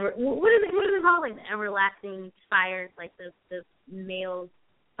the what is it called, like the everlasting fire, like the male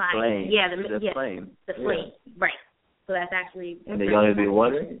fire. Flame. Yeah, the flame. The flame. Right. So that's actually. And the yoni would be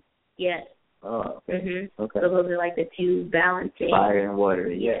water. Yes. Oh, okay. Okay. So those are like the two balancing. Fire and water,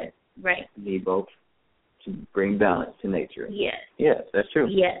 yes. Right. You need both to bring balance to nature. Yes. Yes, that's true.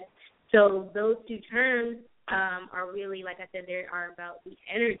 Yes. So those two terms are really, like I said, they are about the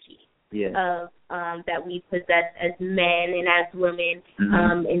energy Yeah. of that we possess as men and as women,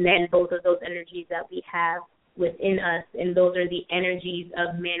 and then both of those energies that we have within us, and those are the energies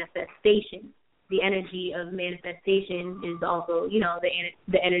of manifestation. The energy of manifestation is also,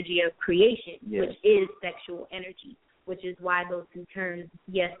 the energy of creation, which is sexual energy, which is why those two terms,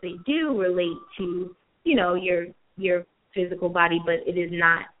 yes, they do relate to, your physical body, but it is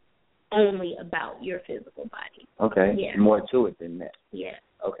not only about your physical body. Okay. Yeah. More to it than that. Yeah.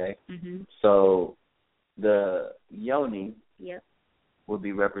 Okay. So the yoni would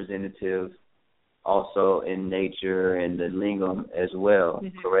be representative also in nature and the lingam as well,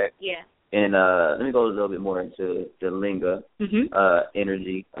 correct? Yeah. And let me go a little bit more into the linga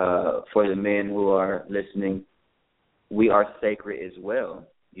energy. For the men who are listening, we are sacred as well.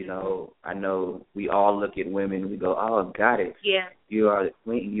 I know we all look at women, we go, oh, goddess. Yeah. You are the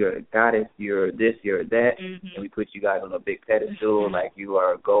queen, you're a goddess, you're this, you're that. And we put you guys on a big pedestal like you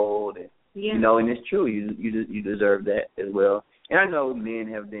are gold. And, and it's true, you deserve that as well. And I know men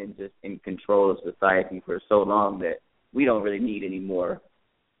have been just in control of society for so long that we don't really need any more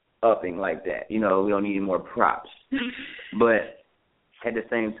upping like that. We don't need any more props. But at the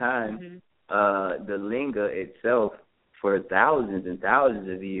same time, the linga itself, for thousands and thousands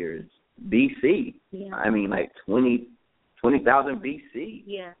of years, BC, I mean like 20,000 BC,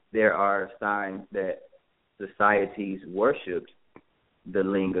 there are signs that societies worshipped the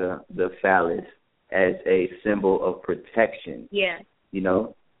linga, the phallus, as a symbol of protection. Yeah.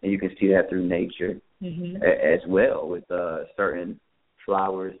 And you can see that through nature as well, with certain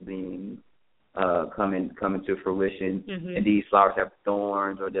flowers being coming to fruition, and these flowers have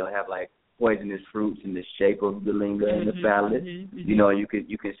thorns, or they'll have like poisonous fruits in the shape of the linga and the phallus.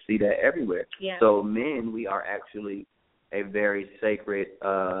 You can see that everywhere. Yeah. So men, we are actually a very sacred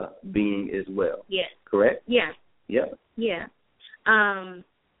being as well. Yeah. Correct? Yeah. Yeah. Yeah.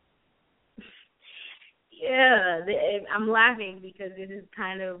 I'm laughing because this is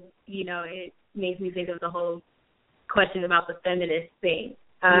kind of, it makes me think of the whole question about the feminist thing.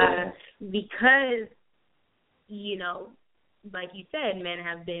 Because, like you said, men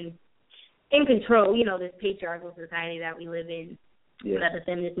have been in control, this patriarchal society that we live in, that the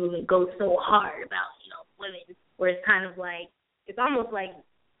feminist movement goes so hard about, women, where it's kind of like, it's almost like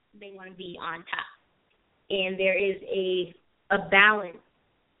they want to be on top. And there is a balance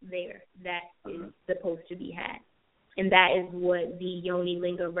there that is supposed to be had. And that is what the yoni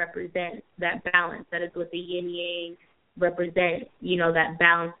linga represents, that balance. That is what the yin yang represents, that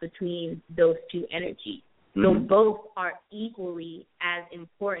balance between those two energies. So both are equally as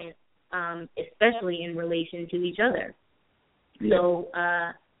important, especially in relation to each other. So,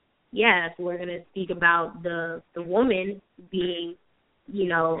 if we're going to speak about the woman being,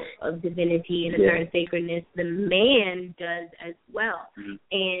 of divinity and a certain sacredness, the man does as well.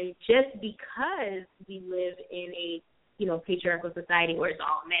 And just because we live in a, patriarchal society where it's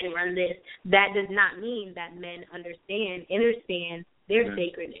all men run this, that does not mean that men understand their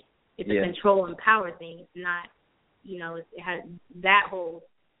sacredness. It's a control and power thing. It's not, it has, that whole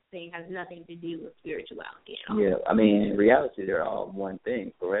thing has nothing to do with spirituality at all. Yeah, I mean, in reality, they're all one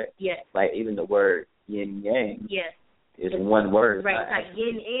thing, correct? Yes. Like even the word yin yang. Yes. It's one word. Right, it's like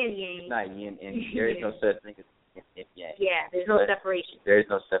yin and yang. It's not yin and yang. There is no such thing as yin and yang. Yeah, there's no separation. There is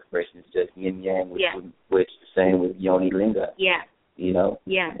no separation. It's just yin yang, which the same with yoni linga. Yeah.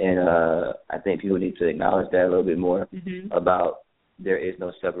 Yeah. And I think people need to acknowledge that a little bit more about there is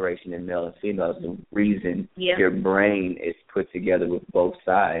no separation in male and female. It's the reason your brain is put together with both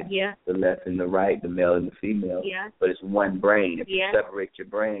sides, the left and the right, the male and the female. Yeah. But it's one brain. If you separate your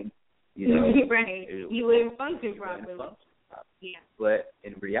brain, right. You wouldn't function properly. Yeah. But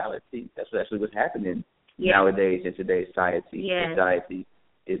in reality, that's actually what's happening nowadays in today's society. Society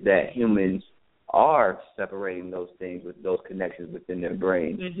is that humans are separating those things with those connections within their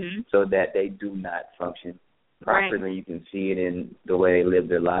brain, so that they do not function properly. Right. You can see it in the way they live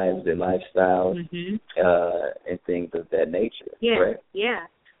their lives, their lifestyles, and things of that nature. Yeah. Correct? Yeah.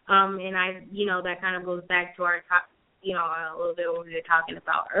 And I, that kind of goes back to our talk. A little bit what we were talking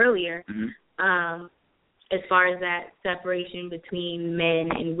about earlier, as far as that separation between men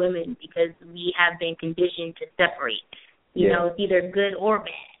and women, because we have been conditioned to separate. It's either good or bad,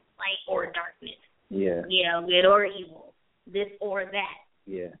 light or darkness. Yeah. Good or evil, this or that.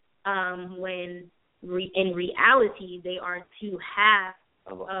 Yeah. When in reality, they are two halves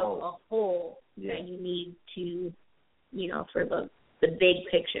of a whole that you need to, for the big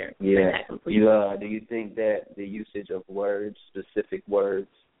picture. Yeah. Do you think that the usage of words, specific words,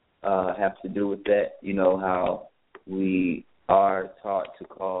 have to do with that? How we are taught to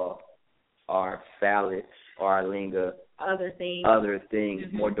call our phallus or linga other things,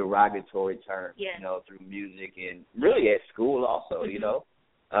 mm-hmm. more derogatory terms, through music and really at school also,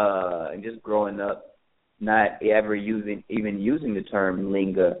 mm-hmm. And just growing up, not ever using the term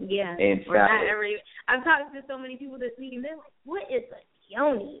linga. Yeah. And or not ever. I've talked to so many people this week, and they're like, "What is a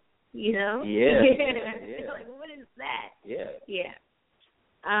yoni?" Yeah. They're like, "What is that?" Yeah. Yeah.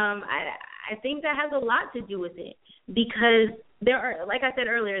 I think that has a lot to do with it because there are, like I said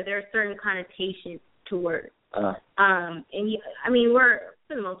earlier, there are certain connotations to words. We're,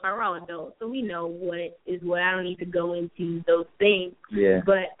 for the most part, we're all adults, so we know what is what. I don't need to go into those things. Yeah.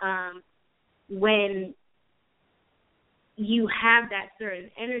 But when you have that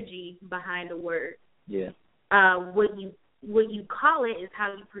certain energy behind the word, what you call it is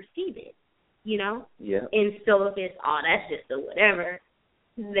how you perceive it, Yeah. And so if it's, that's just a whatever,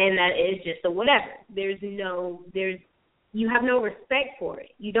 then that is just a whatever. You have no respect for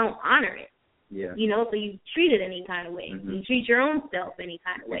it. You don't honor it. Yeah. So you treat it any kind of way. Mm-hmm. You treat your own self any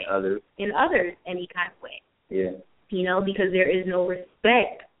kind of way. And others any kind of way. Yeah. Because there is no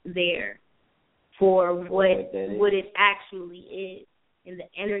respect there for what it actually is and the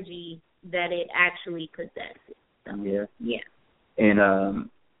energy that it actually possesses. So, yeah. And I'm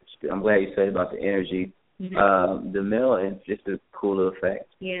glad you said about the energy. Mm-hmm. The male, and just a cool little fact.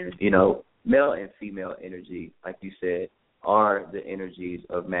 Yeah. Male and female energy, like you said, are the energies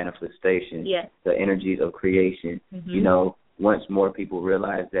of manifestation. Yeah. The energies of creation. Mm-hmm. Once more people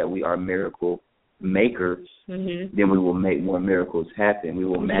realize that we are miracle makers, mm-hmm. then we will make more miracles happen. We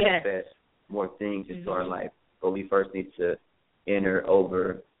will manifest more things into our life. But we first need to enter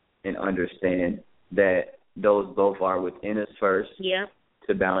over and understand that those both are within us first. Yeah.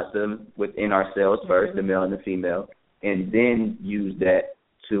 To balance them within ourselves first, mm-hmm. the male and the female, and then use that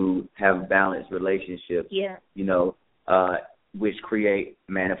to have balanced relationships. Yeah. Which create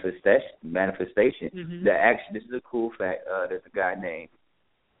manifestation. Mm-hmm. This is a cool fact. There's a guy named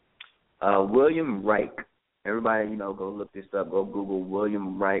William Reich. Everybody, go look this up. Go Google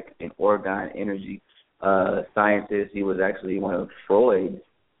William Reich and Orgone energy. Scientist. He was actually one of Freud's,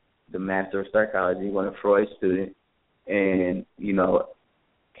 the master of psychology, one of Freud's students, and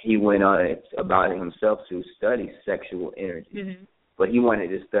he went on about himself to study sexual energy. Mm-hmm. But he wanted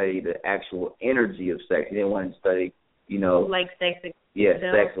to study the actual energy of sex. He didn't want to study, like sex.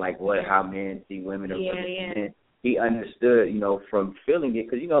 Sex, like how men see women or men. He understood, from feeling it,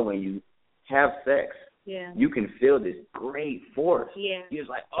 because, when you have sex, you can feel this great force. Yeah. You're just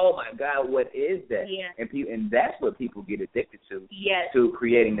like, oh, my God, what is that? Yeah. And that's what people get addicted to. Yes. To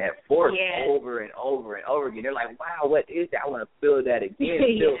creating that force over and over and over again. They're like, wow, what is that? I want to feel that again.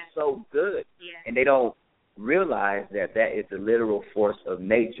 It feels so good. Yeah. And they don't realize that is the literal force of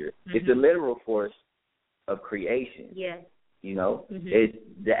nature. Mm-hmm. It's the literal force of creation. Yes. Mm-hmm. It's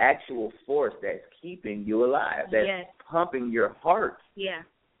the actual force that's keeping you alive, that's pumping your heart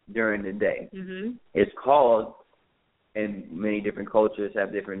during the day. Mm-hmm. It's called, and many different cultures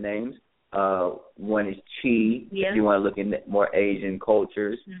have different names. One is chi. If you want to look in more Asian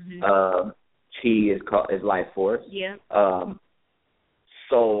cultures, mm-hmm. Chi is life force. Yeah.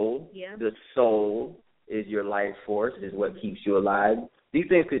 Soul. Yeah. The soul is your life force. Is what keeps you alive. These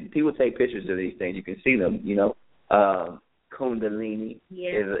things, people take pictures of these things. You can see them. Kundalini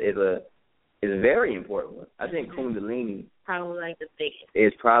is a very important one. I think Kundalini probably like the biggest.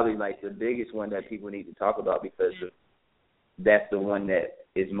 Is probably like the biggest one that people need to talk about because that's the one that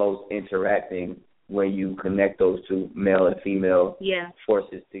is most interacting when you connect those two male and female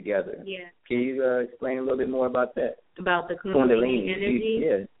forces together. Yeah. Can you explain a little bit more about that? About the Kundalini energy?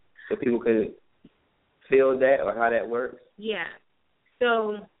 Yeah. So people could feel that or how that works? Yeah.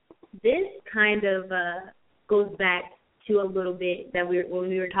 So this kind of goes back to a little bit that when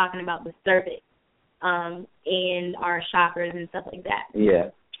we were talking about the cervix and our chakras and stuff like that. Yeah.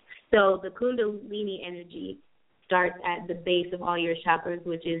 So the Kundalini energy starts at the base of all your chakras,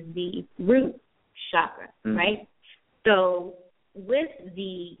 which is the root chakra, right? So with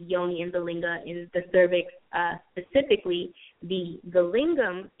the yoni and the linga and the cervix specifically, the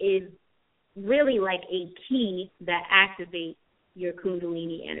lingam is really like a key that activates your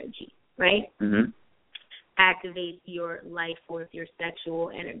Kundalini energy, right? Mm-hmm. Activates your life force, your sexual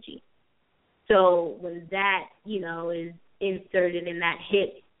energy. So when that, is inserted and that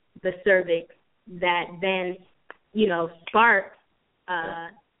hits the cervix, that then, sparks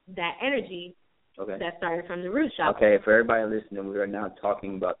that energy that started from the root chakra. Okay, for everybody listening, we are now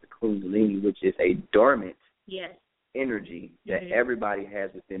talking about the Kundalini, which is a dormant energy that everybody has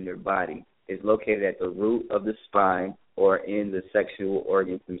within their body. It's located at the root of the spine or in the sexual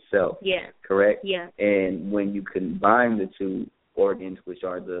organs themselves. Yeah. Correct? Yeah. And when you combine the two organs, which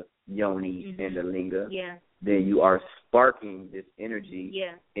are the yoni and the linga, then you are sparking this energy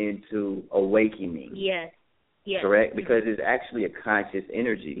into awakening. Yes. Yes. Correct? Because it's actually a conscious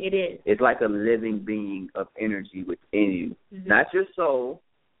energy. It is. It's like a living being of energy within you. Not your soul.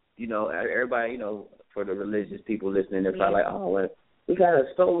 You know, everybody, you know, for the religious people listening, they're probably like, oh, well, we got a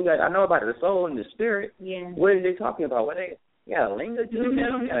soul. I know about the soul and the spirit. Yeah. What are they talking about? You got a linga too?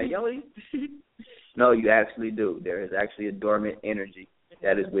 You got a yoni? No, you actually do. There is actually a dormant energy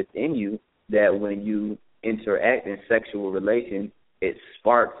that is within you that when you interact in sexual relations, it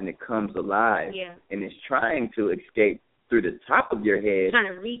sparks and it comes alive. Yeah. And it's trying to escape through the top of your head. It's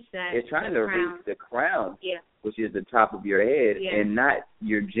trying to reach that. It's trying to reach the crown, which is the top of your head, and not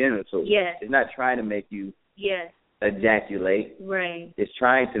your genitals. Yes. It's not trying to make you ejaculate. Right. It's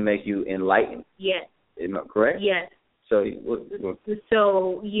trying to make you enlightened. Yes. Am I correct? Yes. So,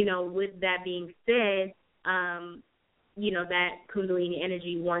 So, you know, with that being said, you know, that Kundalini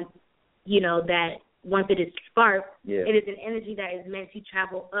energy, once it is sparked, it is an energy that is meant to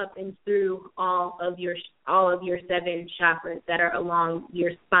travel up and through all of your 7 chakras that are along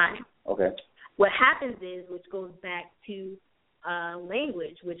your spine. Okay. What happens is, which goes back to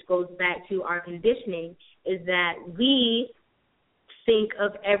language, which goes back to our conditioning, is that we think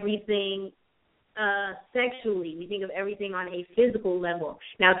of everything sexually. We think of everything on a physical level.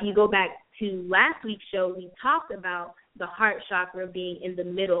 Now, if you go back to last week's show, we talked about the heart chakra being in the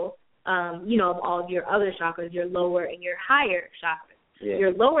middle, you know, of all of your other chakras, your lower and your higher chakras. Yeah.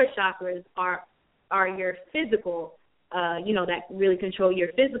 Your lower chakras are your physical, you know, that really control your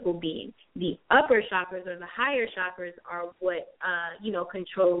physical being. The upper chakras or the higher chakras are what, you know,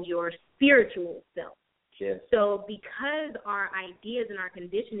 control your spiritual self. Yes. So because our ideas and our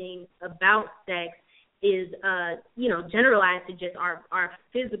conditioning about sex is, you know, generalized to just our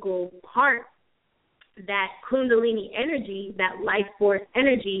physical part, that Kundalini energy, that life force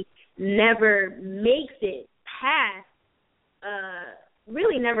energy, never makes it past,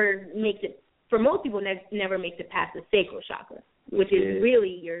 really never makes it, for most people, never makes it past the sacral chakra, which is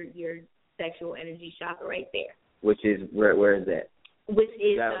really your sexual energy chakra right there. Which is, where is that? Which is,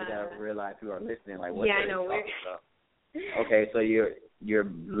 you gotta realize people are listening, like, what I know. Okay, so your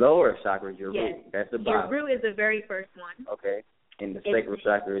lower chakra is your root. That's the bottom. Your root is the very first one. Okay. And the sacral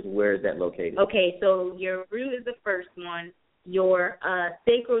chakra is, where is that located? Okay, so your root is the first one. Your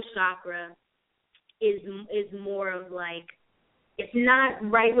sacral chakra is more of like, it's not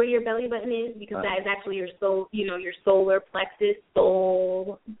right where your belly button is, because that is actually your soul, you know, your solar plexus,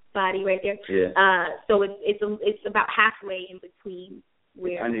 soul body right there. Yeah. So it's about halfway in between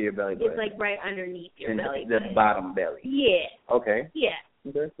where under your belly button. It's like right underneath your belly button. The bottom belly. Yeah. Okay. Yeah.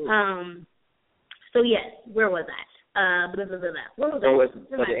 Okay, cool. So yes, where was that? Where was that?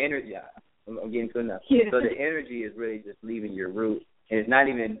 So the energy. I'm getting to enough. Yeah. So the energy is really just leaving your root, and it's not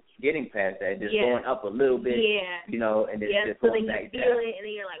even getting past that. It's just going up a little bit. Yeah. You know, and then just going back down. So then you feel it, and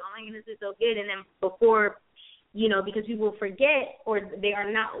then you're like, oh my goodness, it's so good. And then before, you know, because people forget or they are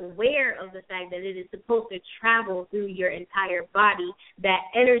not aware of the fact that it is supposed to travel through your entire body. That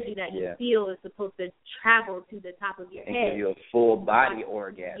energy that you feel is supposed to travel to the top of your head. And give you a full body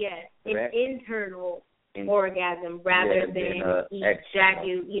orgasm. Yes, an internal orgasm rather than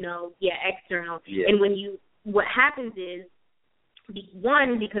external. You know, external. Yeah. And what happens is,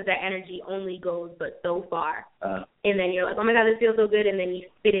 one, because that energy only goes but so far, and then you're like, oh my God, this feels so good, and then you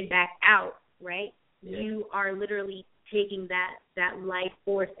spit it back out, right? Yeah. You are literally taking that life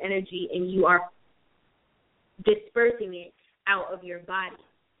force energy and you are dispersing it out of your body.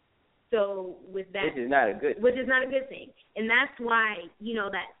 So with that, which is not a good thing. And that's why, you know,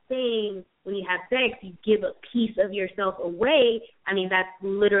 that saying, when you have sex, you give a piece of yourself away. I mean, that's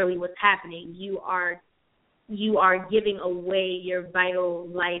literally what's happening. You are giving away your vital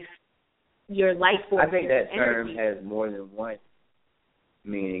life, your life force. I think that term has more than one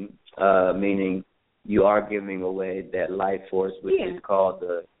meaning. Meaning you are giving away that life force, which is called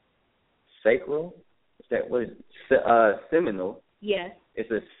the sacral. Seminal. Yes. It's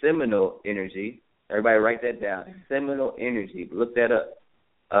a seminal energy. Everybody write that down. Seminal energy. Look that up.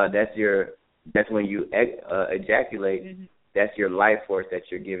 That's when you ejaculate. Mm-hmm. That's your life force that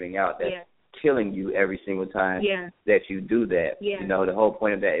you're giving out. That's killing you every single time that you do that. Yeah. You know, the whole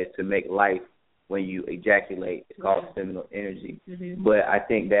point of that is to make life when you ejaculate. It's called seminal energy. Mm-hmm. But I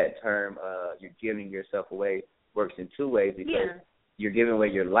think that term, you're giving yourself away, works in two ways, because you're giving away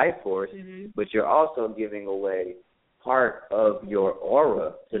your life force, but you're also giving away part of your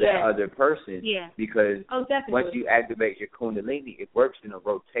aura to that other person, because once you activate your Kundalini, it works in a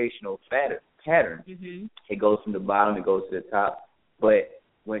rotational pattern. Mm-hmm. It goes from the bottom, it goes to the top. But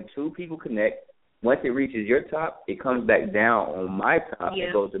when two people connect, once it reaches your top, it comes back down on my top.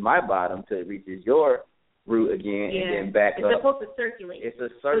 It goes to my bottom till it reaches your root again and then back up. It's supposed to circulate. It's a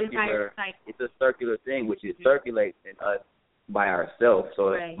circular thing, which is circulates in us by ourselves.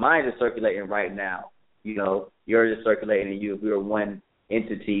 So mine is circulating right now. You know, yours is circulating in you. If we were one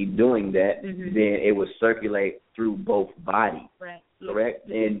entity doing that, then it would circulate through both bodies. Right. Correct?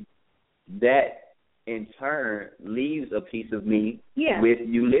 And that in turn leaves a piece of me with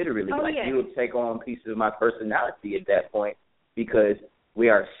you literally. You would take on pieces of my personality at that point because we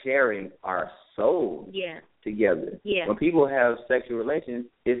are sharing our souls together. Yeah. When people have sexual relations,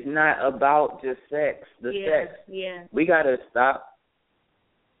 it's not about just sex, sex. Yeah. We got to stop.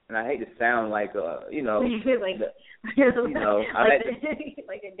 And I hate to sound like like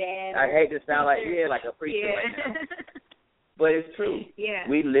a dad. I hate to sound like like a preacher right now. But it's true. Yeah.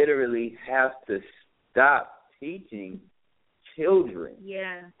 We literally have to stop teaching children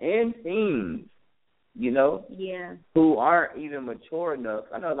and teens, who aren't even mature enough.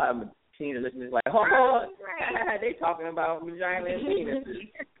 I know a lot of teens are listening like, they talking about vagina and penises.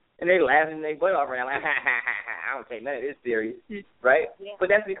 And they laughing their butt off around like, I don't take none of this serious, right? Yeah. But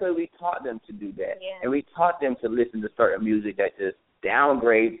that's because we taught them to do that. Yeah. And we taught them to listen to certain music that just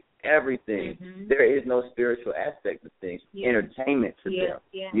downgrades everything. Mm-hmm. There is no spiritual aspect of things, entertainment to them,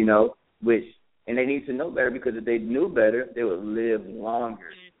 and they need to know better because if they knew better, they would live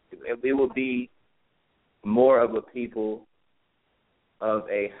longer. Mm-hmm. It would be more of a people of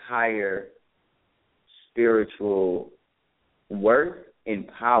a higher spiritual worth and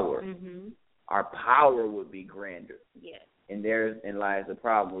power. Mm-hmm. Our power would be grander. Yes. And therein lies the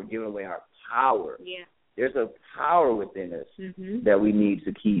problem. We're giving away our power. Yeah. There's a power within us that we need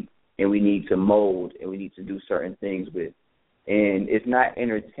to keep and we need to mold and we need to do certain things with. And it's not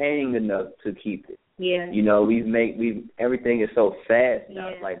entertaining enough to keep it. Yeah. Everything is so fast now.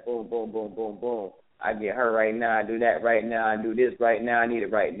 It's like boom, boom, boom, boom, boom. I get her right now, I do that right now, I do this right now, I need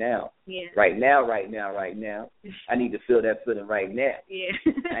it right now. Yeah. Right now. I need to feel that feeling right now. Yeah.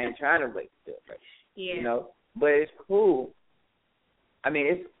 I ain't trying to wait to feel it right. Yeah. But it's cool. I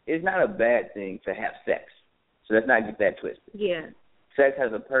mean, it's not a bad thing to have sex. So let's not get that twisted. Yeah. Sex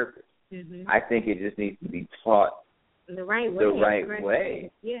has a purpose. Mm-hmm. I think it just needs to be taught the right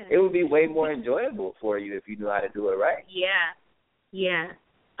way. Yeah. It would be way more enjoyable for you if you knew how to do it right. Yeah. Yeah.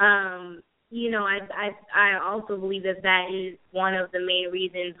 I also believe that is one of the main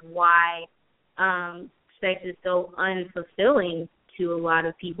reasons why sex is so unfulfilling to a lot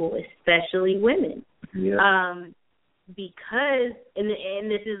of people, especially women. Yeah. Because, and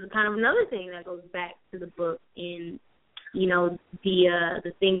this is kind of another thing that goes back to the book in,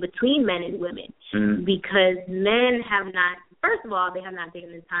 the thing between men and women. Mm-hmm. Because men have not, first of all, they have not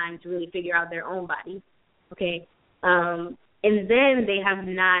taken the time to really figure out their own bodies. Okay. And then they have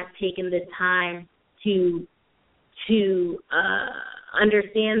not taken the time to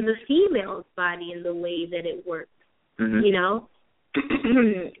understand the female's body and the way that it works, and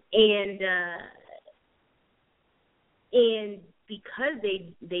because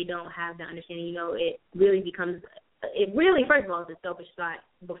they don't have the understanding, it really, first of all, it's a selfish thought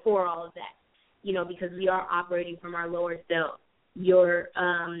before all of that, because we are operating from our lower self. Your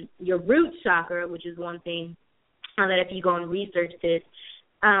root chakra, which is one thing that if you go and research this,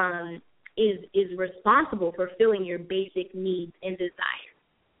 is responsible for filling your basic needs and desires.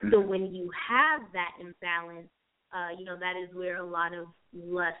 Mm-hmm. So when you have that imbalance, that is where a lot of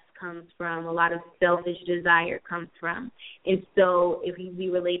lust comes from, a lot of selfish desire comes from. And so if we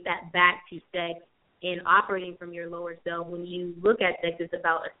relate that back to sex and operating from your lower self, when you look at sex, it's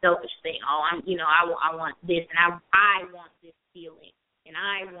about a selfish thing. Oh, I want this, and I want this feeling, and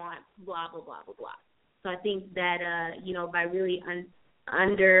I want blah, blah, blah, blah, blah. So I think that, by really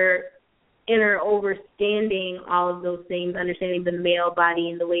overstanding all of those things, understanding the male body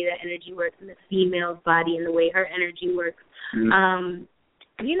and the way that energy works and the female's body and the way her energy works,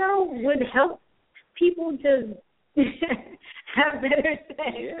 would help people to have better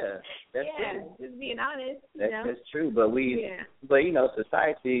sex. Yeah, that's true. Just being honest. That's true. But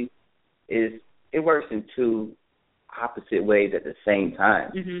society it works in two opposite ways at the same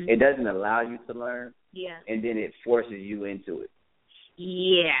time. Mm-hmm. It doesn't allow you to learn. Yeah. And then it forces you into it.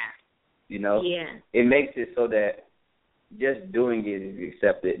 Yeah. It makes it so that just doing it is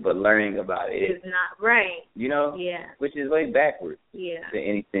accepted, but learning about it is not right. Yeah. Which is way backwards than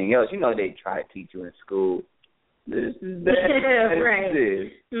anything else. They try to teach you in school. This is bad. Right.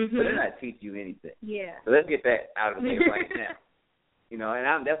 Mm-hmm. But they're not teaching you anything. Yeah. So let's get that out of the way right now.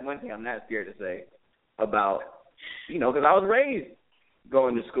 And that's one thing I'm not scared to say about, because I was raised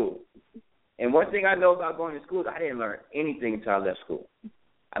going to school. And one thing I know about going to school is I didn't learn anything until I left school.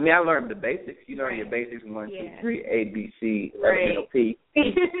 I mean, I learned the basics. You learn your basics, 1, 2, 3, A, B, C, P.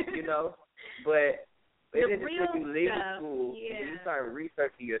 But The it's real when you leave stuff, school, yeah. and you start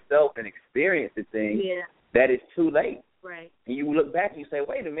researching yourself and experiencing things, yeah. that is too late. Right. And you look back and you say,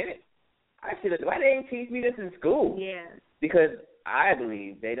 wait a minute, why they didn't teach me this in school? Yeah. Because I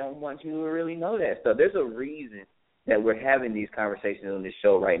believe they don't want you to really know that stuff. There's a reason that we're having these conversations on this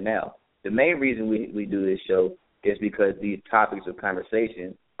show right now. The main reason we do this show is because these topics of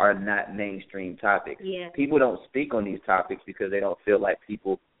conversation are not mainstream topics. Yeah. People don't speak on these topics because they don't feel like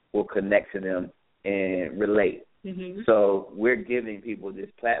people will connect to them and relate. Mm-hmm. So we're giving people this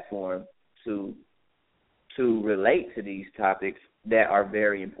platform to relate to these topics that are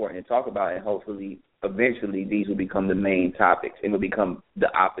very important to talk about, and hopefully eventually these will become the main topics and will become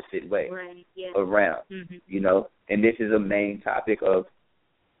the opposite way around, you know. And this is a main topic of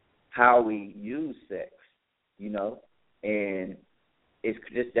how we use sex, you know, and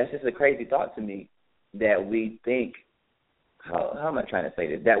that's just a crazy thought to me that we think, how am I trying to say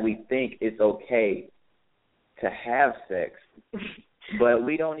this, that we think it's okay to have sex, but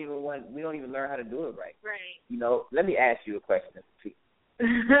we don't even learn how to do it right. Right. You know, let me ask you a question.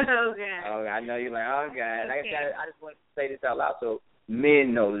 Oh, God. Oh, I know you're like, oh, God. Like Okay. I said, I just want to say this out loud so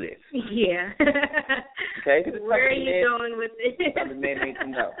men know this. Yeah. Okay? Where are you going with this? Other men need to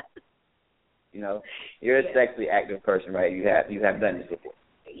know. You know, you're a sexually active person, right? You have done this before.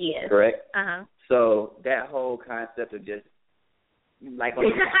 Yes. Correct? Uh-huh. So that whole concept of just like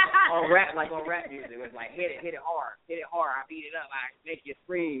on rap music, it was like hit it hard, I beat it up, I make you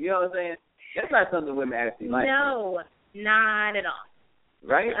scream. You know what I'm saying? That's not something women actually like. No, not at all.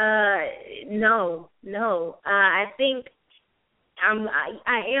 Right? No. I think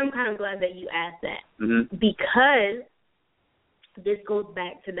I am kind of glad that you asked that because this goes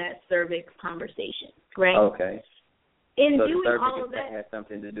back to that cervix conversation, right? Okay. In so doing the all of that has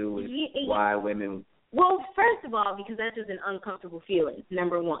something to do with why women. Well, first of all, because that's just an uncomfortable feeling,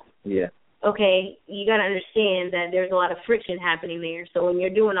 number one. Yeah. Okay, you got to understand that there's a lot of friction happening there. So when you're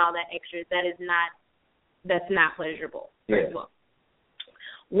doing all that extra, that's not pleasurable. First of all.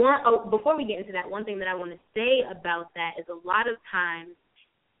 Before we get into that, one thing that I want to say about that is a lot of times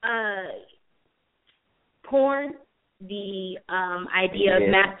porn, the idea of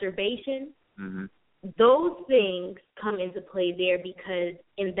masturbation, those things come into play there because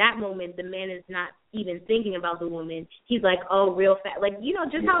in that moment the man is not even thinking about the woman. He's like, oh, real fast. Like, you know,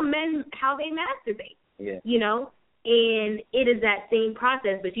 just how they masturbate, you know? And it is that same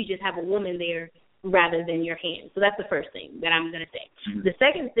process, but you just have a woman there rather than your hand. So that's the first thing that I'm going to say. The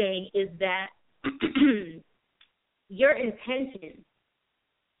second thing is that your intention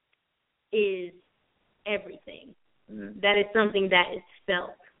is everything. That is something that is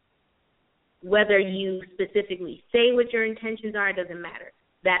felt. Whether you specifically say what your intentions are, it doesn't matter.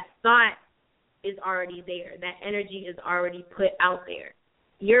 That thought is already there. That energy is already put out there.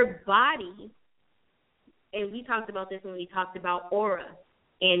 Your body, and we talked about this when we talked about aura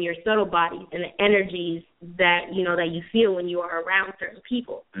and your subtle bodies and the energies that, you know, that you feel when you are around certain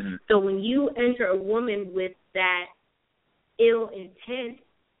people. So when you enter a woman with that ill intent,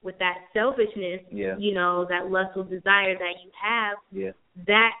 with that selfishness, you know, that lustful desire that you have,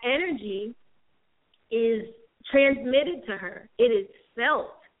 that energy is transmitted to her. It is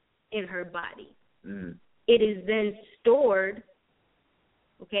felt in her body. It is then stored,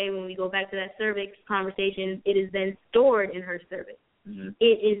 okay, when we go back to that cervix conversation, it is then stored in her cervix. It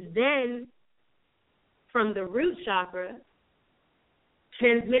is then, from the root chakra,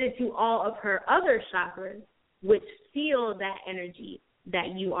 transmitted to all of her other chakras, which feel that energy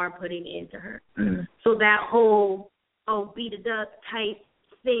that you are putting into her. So that whole, beat it up type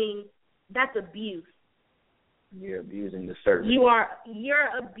thing, that's abuse. You're abusing the cervix. You're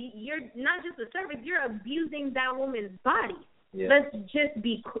not just the cervix, you're abusing that woman's body. Let's just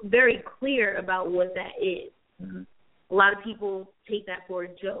be very clear about what that is. A lot of people take that for a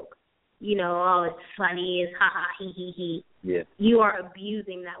joke. You know, it's funny, it's ha-ha, he. You are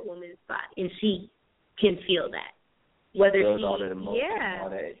abusing that woman's body, and she can feel that. Whether she, all that emotion, all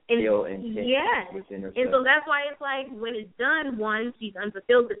that ill intent within herself. And so that's why it's like when it's done, one, she's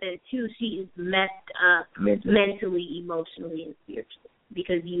unfulfilled, but then two, she is messed up mentally, emotionally, and spiritually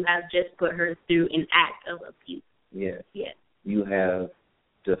because you have just put her through an act of abuse. You have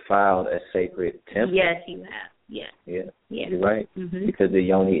defiled a sacred temple. Yes, you have. You're right. Because the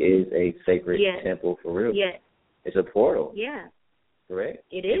yoni is a sacred temple for real. It's a portal. Correct?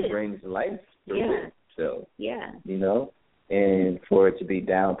 It is. It brings life through it. So, you know, and for it to be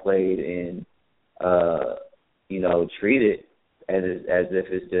downplayed and, you know, treated as if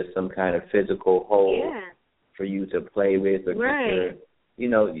it's just some kind of physical hole for you to play with or to, you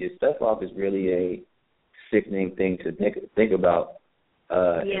know, your stuff off is really a sickening thing to think about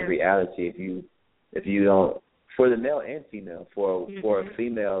in reality. If you if you don't, for the male and female, for a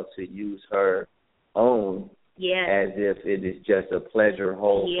female to use her own as if it is just a pleasure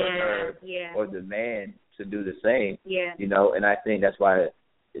hole for her, or the man to do the same, you know, and I think that's why,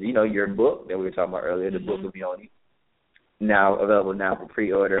 you know, your book that we were talking about earlier, the Book of Yoni, now available now for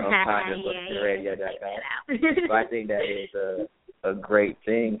pre-order on condoms.radio.com. So I think that is a great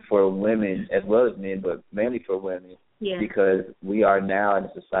thing for women as well as men, but mainly for women, because we are now in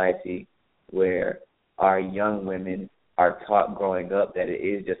a society where our young women are taught growing up that it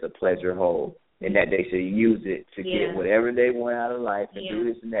is just a pleasure hole, and that they should use it to get whatever they want out of life and do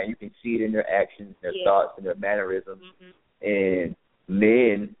this and that. You can see it in their actions, their thoughts, and their mannerisms. And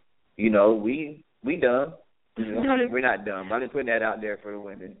men, you know, we dumb. You know, we're not dumb. I'm just putting that out there for the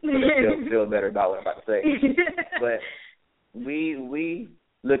women so they feel better about what I'm about to say. But we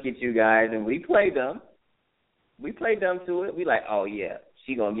look at you guys and we play dumb. We play dumb to it. We like, oh, yeah,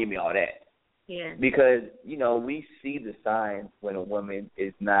 she going to give me all that. Yeah. Because, you know, we see the signs when a woman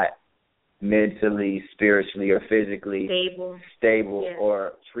is not mentally, spiritually, or physically stable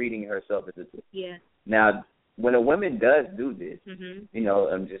or treating herself as a Now, when a woman does do this, you know,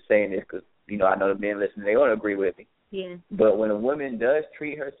 I'm just saying this because, you know, I know the men listening, they don't agree with me. Yeah. But when a woman does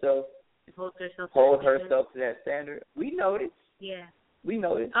treat herself, hold herself to that standard, we notice. Yeah. We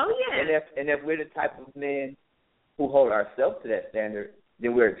notice. Oh, yeah. And if we're the type of men who hold ourselves to that standard,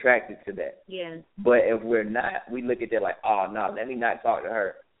 then we're attracted to that. Yeah. But if we're not, we look at that like, oh, no, let me not talk to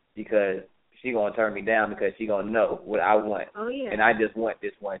her because she's going to turn me down because she's going to know what I want. Oh, yeah. And I just want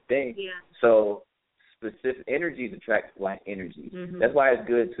this one thing. Yeah. So specific energies attract like energies. That's why it's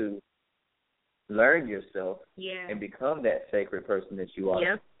good to learn yourself and become that sacred person that you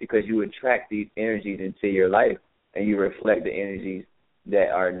are, because you attract these energies into your life and you reflect the energies that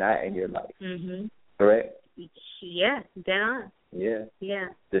are not in your life. Correct? Yeah, dead on. Yeah. Yeah.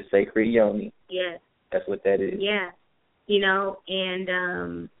 The sacred yoni. Yeah. That's what that is. Yeah. You know,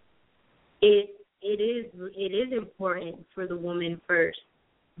 and it is important for the woman first,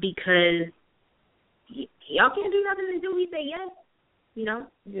 because y'all can't do nothing until we say yes, you know?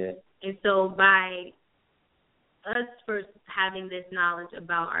 Yeah. And so by us first having this knowledge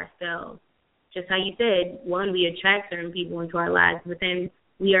about ourselves, just how you said, one, we attract certain people into our lives, but then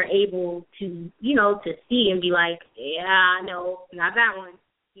we are able to, you know, to see and be like, yeah, no, not that one.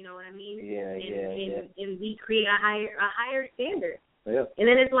 You know what I mean? Yeah, and we create a higher standard. Yeah. And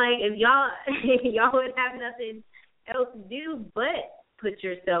then it's like, if y'all would have nothing else to do but put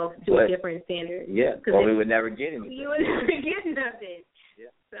yourself to a different standard. Yeah, or we would never get anything. You would never get nothing.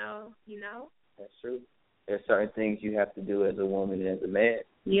 Yeah. So, you know. That's true. There's certain things you have to do as a woman and as a man.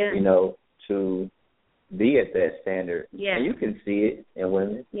 Yeah. You know, to be at that standard. Yeah. And you can see it in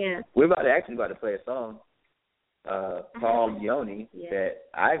women. Yeah. We're actually about to play a song called Yoni that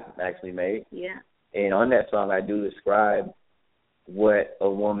I've actually made. Yeah. And on that song I do describe what a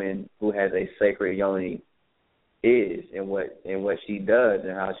woman who has a sacred yoni is and what she does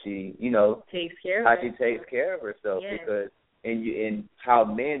and how she, you know, takes care of herself. Yes. Because and how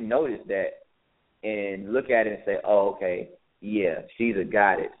men notice that and look at it and say, oh, okay, yeah, she's a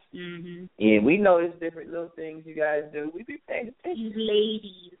goddess. And we notice different little things you guys do. We be paying attention.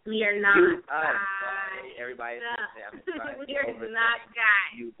 Ladies, we are not guys. Everybody we are not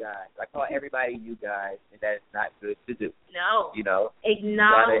guys. You guys. I call everybody you guys, and that is not good to do. No. You know?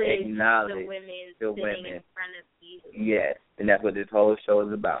 Acknowledge the women sitting in front of you. Yes. And that's what this whole show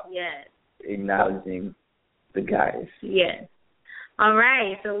is about. Yes. Acknowledging the guys. Yes. All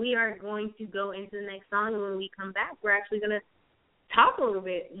right. So we are going to go into the next song, and when we come back, we're actually going to talk a little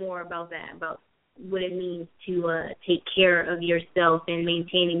bit more about that, about what it means to take care of yourself and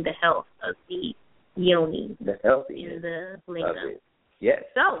maintaining the health of the yoni. The healthy. In the lingam. Yes.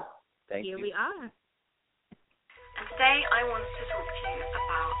 So, here we are. And today I want to talk to you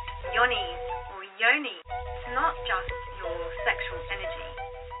about yonis or yoni. It's not just your sexual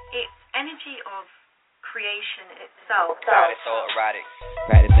energy. It's energy of creation itself. God is so erotic.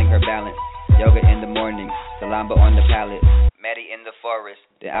 Practicing her balance. Yoga in the morning. Salamba on the palate. Medi in the forest,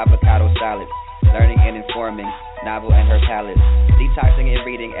 the avocado salad, learning and informing, novel and her palate, detoxing and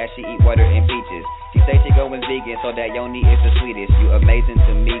reading as she eat water and peaches. She say she going vegan, so that yoni is the sweetest. You amazing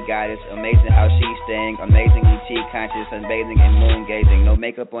to me, goddess, amazing how she's staying, amazingly chi conscious, sunbathing and moon gazing. No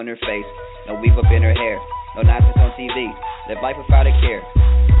makeup on her face, no weave up in her hair, no nonsense on TV, live life without a care.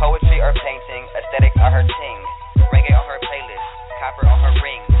 Poetry or painting, aesthetics are her ting, reggae on her playlist, copper on her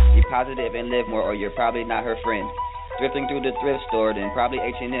ring. Be positive and live more, or you're probably not her friend. Drifting through the thrift store, then probably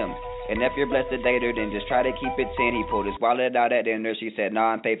H&M. And if you're blessed to date her, then just try to keep it 10. He pulled his wallet out at dinner. She said,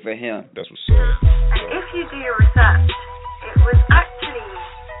 nah, I'm paid for him. That's what's up. And if you do your research, it was actually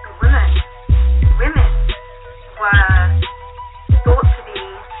the women were thought to be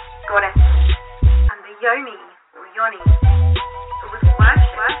goddesses, and the yoni, or yoni, it was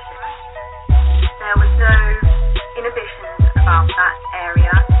worshipped. There was no inhibitions about that area.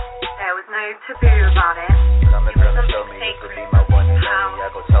 There was no taboo about it. It was something sacred.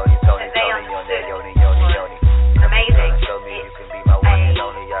 How they understood amazing. It's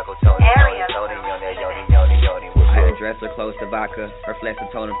area. I address her close to vodka, her flesh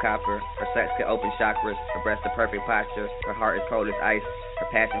a tone of copper, her sex can open chakras, her breast a perfect posture, her heart is cold as ice, her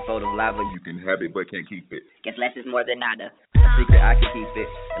passion flowed of lava. You can have it but can't keep it. Guess less is more than nada. A secret I can keep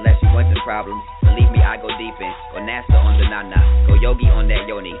it, unless you want some problems. Believe me, I go deep in. Go NASA on the nana, go yogi on that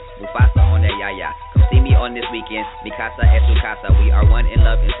yoni, Mufasa on that yaya. Come see me on this weekend, Mikasa and Sukasa. We are one in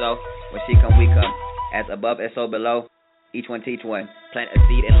love and so, when she come we come. As above and so below, each one teach one. Plant a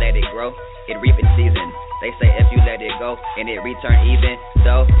seed and let it grow, it reap in season. They say if you let it go, and it return even.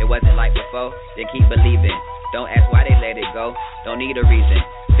 Though it wasn't like before, then keep believing. Don't ask why they let it go, don't need a reason.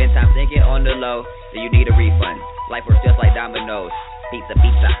 Spend time thinking on the low, then you need a refund. Life works just like dominoes, pizza,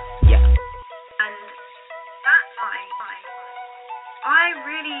 yeah. And that night, I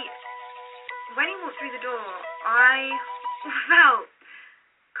really, when he walked through the door, I felt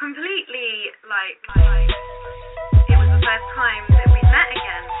completely like it was the first time that we met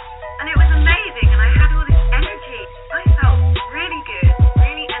again. And it was amazing, and I had all this energy. I felt really good,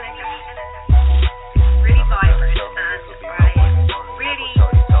 really energetic, really vibrant, and I really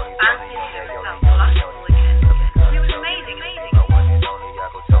fancied him and felt lustful again. And it was amazing.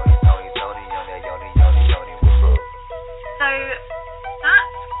 So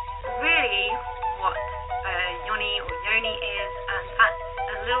that's really what yoni or yoni is, and that's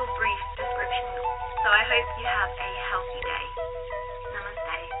a little brief description. So I hope you have a healthy day.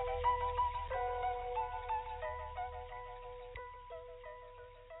 Namaste.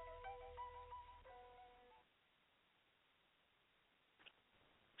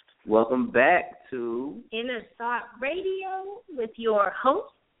 Welcome back to Inner Thought Radio with your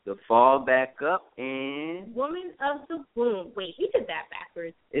host, The Fall Back Up and Woman of the Womb. Wait, he did that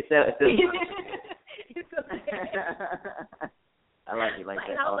backwards. I like it like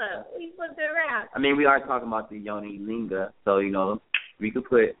that. Hold up, we flipped it around. I mean, we are talking about the yoni linga, so, we could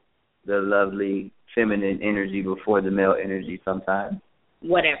put the lovely feminine energy before the male energy sometimes.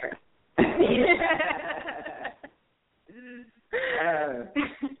 Whatever.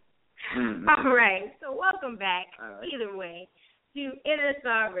 All right, so welcome back, either way, to Inner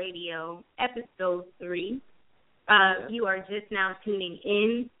Thought Radio, Episode 3. You are just now tuning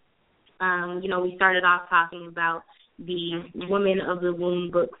in. We started off talking about the Woman of the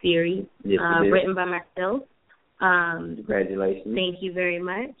Womb book series, written by myself. Congratulations. Thank you very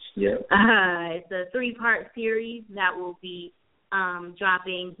much. Yeah. It's a 3-part series that will be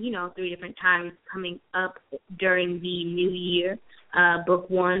dropping, 3 different times coming up during the new year. Book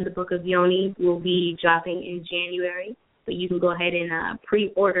 1, the Book of Yoni, will be dropping in January. So you can go ahead and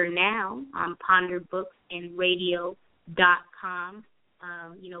pre-order now on ponderbooksandradio.com.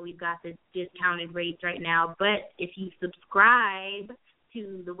 We've got the discounted rates right now. But if you subscribe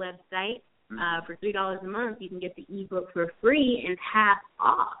to the website for $3 a month, you can get the ebook for free and half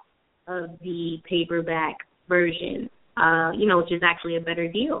off of the paperback version, which is actually a better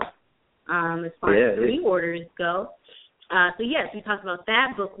deal as far as pre-orders go. So, yes, we talked about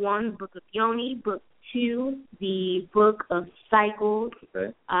that. Book 1, Book of Yoni. Book 2, the Book of Cycles.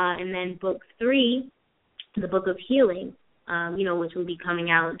 Okay. And then Book 3, the Book of Healing, which will be coming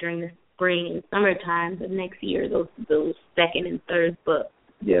out during the spring and summertime of next year, those second and third books.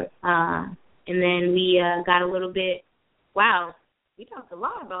 Yeah. And then we got a little bit, we talked a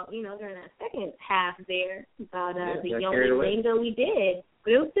lot about, during that second half there, about the Yoni lingo we did.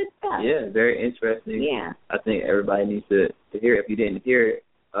 But it was good stuff. Yeah, very interesting. Yeah. I think everybody needs to hear it. If you didn't hear it,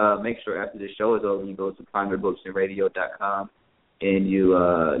 make sure after the show is over, you go to ponderbooksandradio.com and you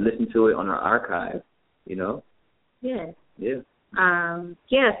listen to it on our archive, Yes. Yeah.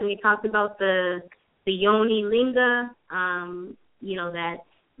 Yeah. So we talked about the Yoni linga, that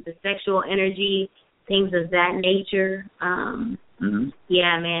the sexual energy, things of that nature.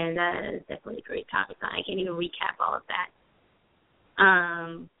 Yeah, man, that is definitely a great topic. I can't even recap all of that.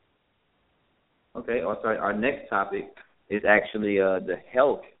 Okay, our next topic is actually the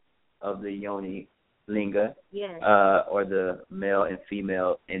health of the Yoni linga, or the male and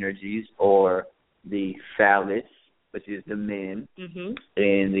female energies, or the phallus, which is the men,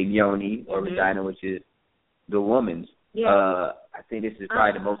 and the Yoni, or vagina, which is the woman's. I think this is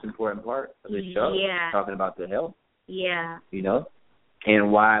probably the most important part of the show, talking about the health. Yeah.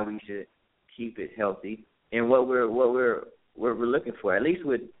 And why we should keep it healthy, and what we're looking for, at least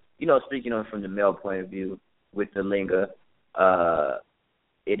with, speaking on from the male point of view, with the linga,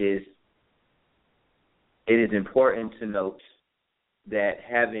 it is important to note that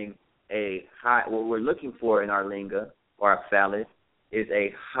having a high, what we're looking for in our linga or our phallus is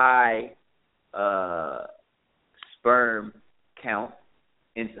a high sperm count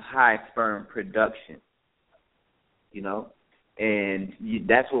and high sperm production, and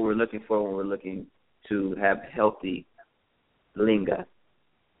that's what we're looking for when we're looking to have healthy linga.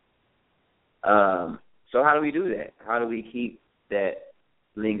 So how do we do that? How do we keep that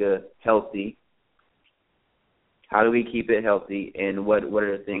linga healthy? How do we keep it healthy, and what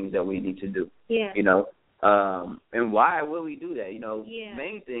are the things that we need to do? Yeah. And why will we do that?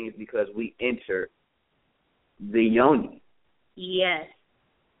 Main thing is because we enter the yoni. Yes.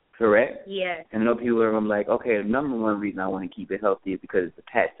 Correct? Yes. And I know people are like, okay, the number one reason I want to keep it healthy is because it's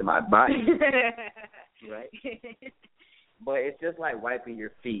attached to my body. Right? But it's just like wiping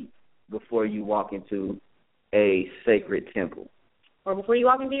your feet before you walk into a sacred temple. Or before you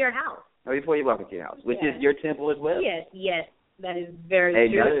walk into your house. Or before you walk into your house, which is your temple as well. Yes. That is very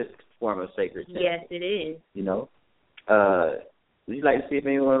true. That is a form of sacred temple. Yes, it is. Would you like to see if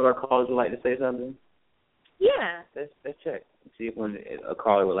any one of our callers would like to say something? Yeah. Let's check. See if a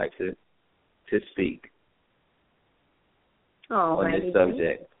caller would like to speak on this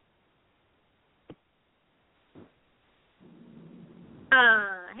subject.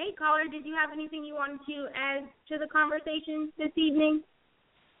 Hey, caller, did you have anything you wanted to add to the conversation this evening?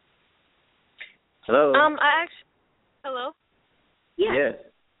 Hello. Hello. Yes.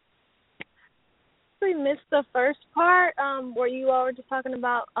 I missed the first part where you all were just talking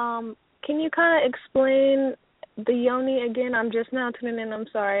about. Can you kind of explain the yoni again? I'm just now tuning in. I'm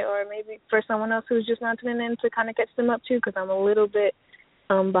sorry, or maybe for someone else who's just now tuning in to kind of catch them up too, because I'm a little bit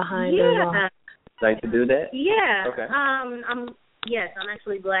behind. Yeah. Like to do that? Yeah. Okay. I'm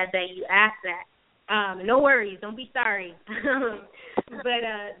actually glad that you asked that. No worries. Don't be sorry. But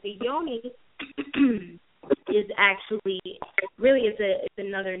the yoni is actually really it's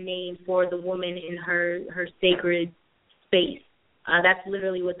another name for the woman in her sacred space. That's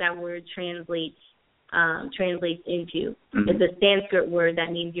literally what that word translates into. Mm-hmm. It's a Sanskrit word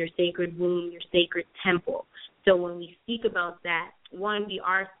that means your sacred womb, your sacred temple. So when we speak about that, one, we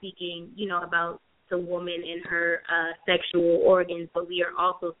are speaking, about the woman and her sexual organs, but we are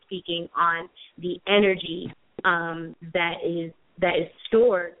also speaking on the energy that is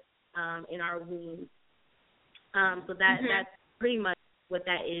stored in our wombs. So that's pretty much what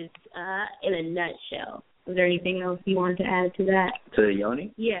that is in a nutshell. Was there anything else you wanted to add to that? To the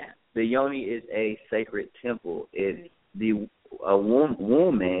yoni? Yeah. The yoni is a sacred temple. A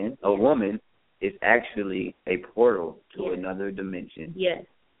woman is actually a portal to another dimension. Yes.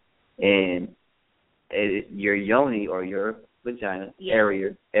 And your yoni or your vagina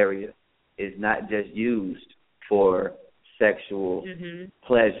area is not just used for sexual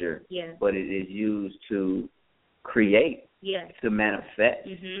pleasure, but it is used to create, to manifest.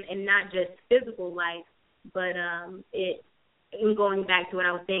 And not just physical life, but in going back to what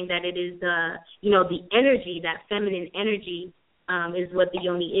I was saying, that it is, the energy, that feminine energy is what the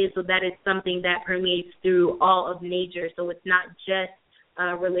yoni is. So that is something that permeates through all of nature. So it's not just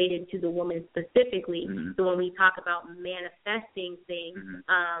related to the woman specifically. So when we talk about manifesting things,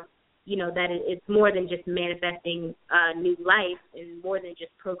 that it's more than just manifesting new life and more than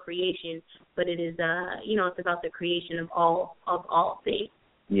just procreation, but it is, it's about the creation of all things.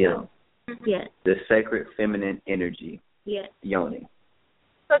 Yeah. Yes. The sacred feminine energy. Yes. So Yoni.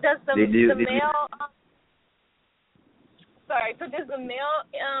 does the male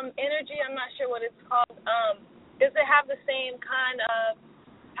energy, I'm not sure what it's called, does it have the same kind of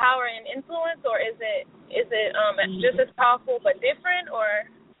power and influence, or is it just as powerful but different, or?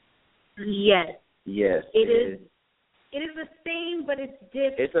 Yes. It is the same, but it's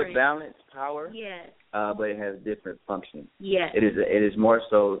different. It's a balanced power. Yes. But it has different functions. Yes. It is more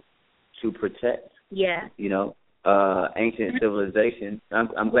so to protect. Yeah. Ancient civilizations.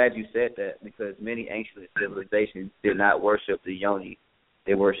 I'm glad you said that, because many ancient civilizations did not worship the yoni;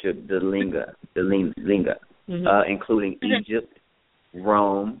 they worshipped the linga, including Egypt,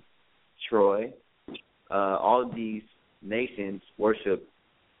 Rome, Troy. All of these nations worship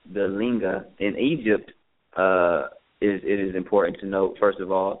the linga. In Egypt, it is important to note, first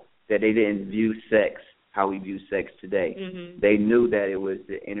of all, that they didn't view sex how we view sex today. They knew that it was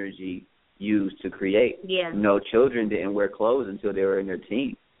the energy used to create. Yeah. Children didn't wear clothes until they were in their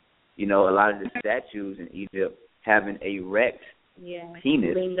teens. A lot of the statues in Egypt have an erect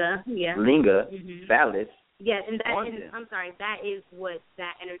penis, linga, phallus, Yes, and I'm sorry, that is what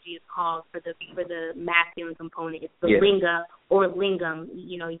that energy is called for the masculine component. It's the linga or lingam.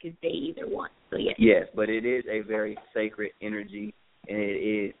 You know, you could say either one. So yes. Yes, but it is a very sacred energy, and it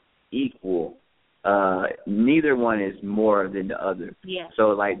is equal. Neither one is more than the other. Yeah. So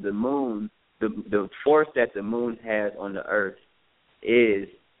like the moon, the force that the moon has on the earth is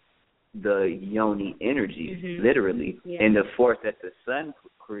the yoni energy, literally, and the force that the sun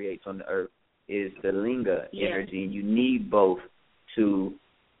creates on the earth is the linga energy. You need both to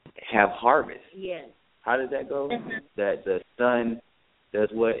have harvest. Yes. How does that go? That the sun does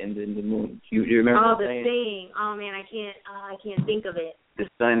what, and then the moon. You remember? Oh, the saying. Oh man, I can't think of it. The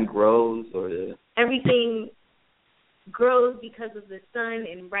sun grows, or everything grows because of the sun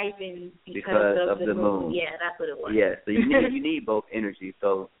and ripens because of the moon. Yeah, that's what it was. Yeah, so you need both energies.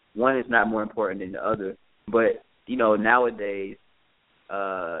 So one is not more important than the other. But you know, nowadays,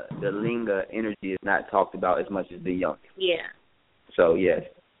 the linga energy is not talked about as much as the yoni. Yeah. So yes.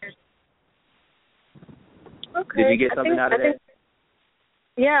 Okay. Did you get something out of that?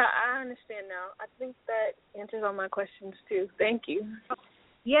 Yeah, I understand now. I think that answers all my questions too. Thank you.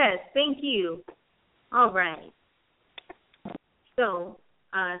 Yes, thank you. All right. So,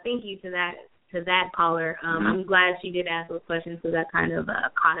 thank you to that caller. I'm glad she did ask those questions because that kind of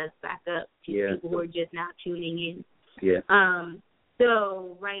caught us back up to people who are just now tuning in. Yeah.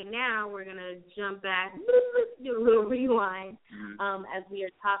 So right now we're gonna jump back, do a little rewind, as we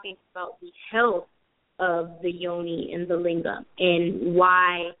are talking about the health of the yoni and the lingam, and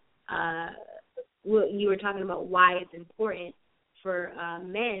why you were talking about why it's important for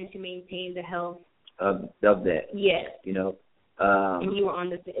men to maintain the health of that. Yes. You know. And you were on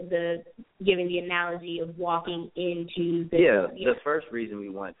the giving the analogy of walking into the the first reason we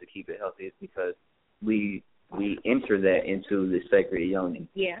want to keep it healthy is because we enter that into the sacred yoni.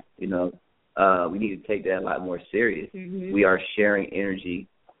 Yeah. You know, we need to take that a lot more serious. We are sharing energy,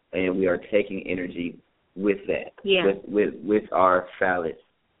 and we are taking energy with that. Yeah. With our phallus,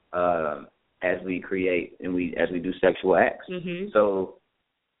 as we create and as we do sexual acts. So,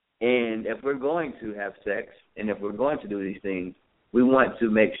 and if we're going to have sex, and if we're going to do these things, we want to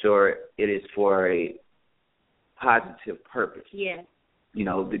make sure it is for a positive purpose. Yeah. You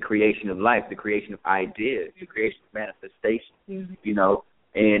know, the creation of life, the creation of ideas, the creation of manifestation, you know,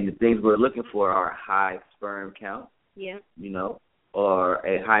 and the things we're looking for are high sperm count, you know, or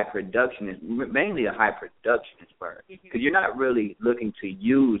a high production, mainly a high production of sperm, because you're not really looking to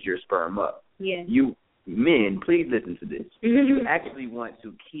use your sperm up. Yeah. You, men, please listen to this. You actually want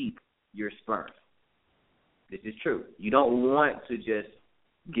to keep your sperm. This is true. You don't want to just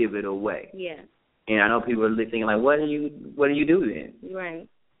give it away. Yeah. And I know people are thinking, like, what do you do then? Right.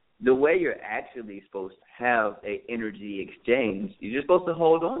 The way you're actually supposed to have a energy exchange, you're just supposed to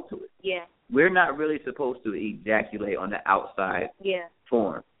hold on to it. Yeah. We're not really supposed to ejaculate on the outside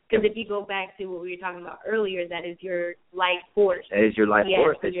form. Because if you go back to what we were talking about earlier, that is your life force. That is your life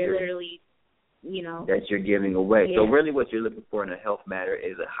force. That you're literally, you know. That you're giving away. Yeah. So really what you're looking for in a health matter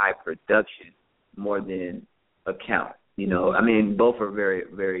is a high production more than a count. You know, I mean, both are very,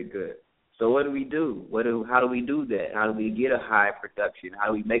 very good. So what do we do? How do we do that? How do we get a high production? How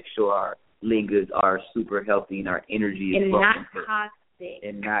do we make sure our lingas are super healthy and our energy is not toxic?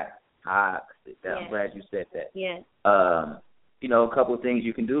 And not toxic. I'm glad you said that. Yes. You know, a couple of things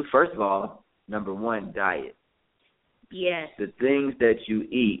you can do. First of all, number one, diet. Yes. The things that you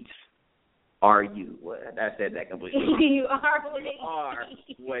eat are you. Well, I said that completely. You are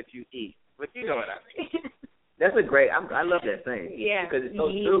what you eat. But you know what I mean. That's a great. I love that saying. Yeah, because it's so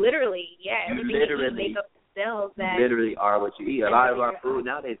true. Literally, everything you make up the cells that literally are what you eat. A lot of our food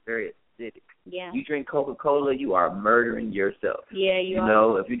nowadays is very acidic. Yeah. You drink Coca-Cola, you are murdering yourself. Yeah, you are. You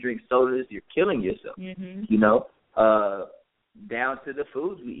know, if you drink sodas, you're killing yourself. You know, down to the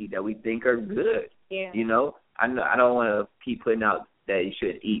foods we eat that we think are good. Yeah. You know, I don't want to keep putting out that you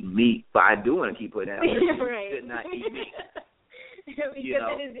should eat meat, but I do want to keep putting out that you should not eat meat. Because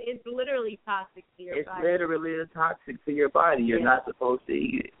it's literally toxic to your body. It's literally toxic to your body. You're not supposed to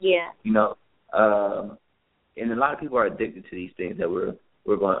eat it. Yeah. You know, and a lot of people are addicted to these things that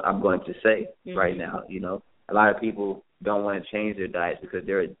I'm going to say right now. You know, a lot of people don't want to change their diets because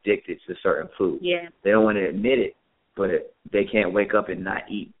they're addicted to certain foods. Yeah. They don't want to admit it, but they can't wake up and not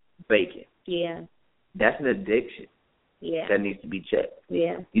eat bacon. Yeah. That's an addiction. Yeah. That needs to be checked.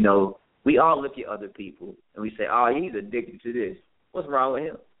 Yeah. You know, we all look at other people and we say, oh, he's addicted to this. What's wrong with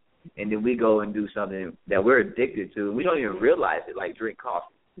him? And then we go and do something that we're addicted to, and we don't even realize it, like drink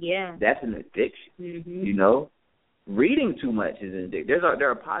coffee. Yeah. That's an addiction. You know? Reading too much is an addiction. There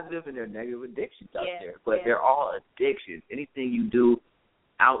are positive and there are negative addictions out there, but they're all addictions. Anything you do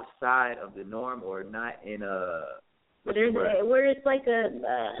outside of the norm or not in a where it's like a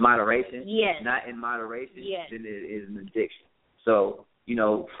moderation. Yes. Not in moderation. Yes. Then it is an addiction. So,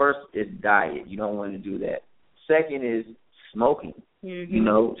 first is diet. You don't want to do that. Second is smoking.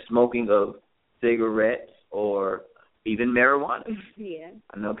 Mm-hmm. Smoking of cigarettes or even marijuana. Yeah.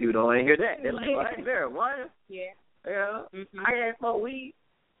 I know people don't want to hear that. They're like, "Oh, that's marijuana." Yeah. Mm-hmm. I can't smoke weed.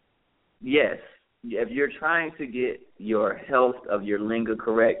 Yes. If you're trying to get your health of your lingo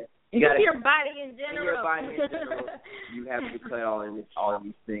correct, your body in general. You have to cut all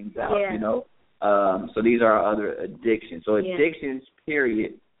these things out. Yeah. So these are other addictions. So addictions,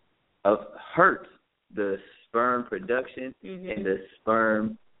 period, hurt the sperm production and the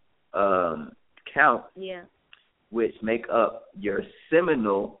sperm count, which make up your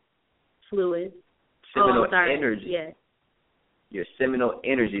seminal fluid, energy. Yes. Your seminal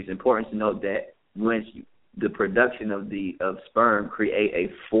energy. It's important to note that once the production of sperm create a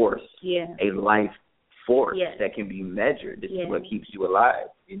force, a life force that can be measured. This is what keeps you alive.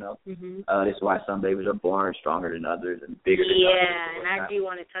 This is why some babies are born stronger than others and bigger than others. Yeah, and I do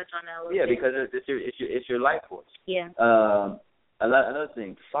want to touch on that a little bit. Yeah, because it's your life force. Yeah. Another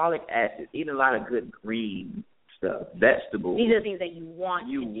thing, folic acid. Eat a lot of good green stuff, vegetables. These are things that you want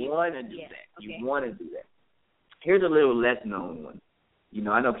to do. You want to do that. Okay. You want to do that. Here's a little less known one.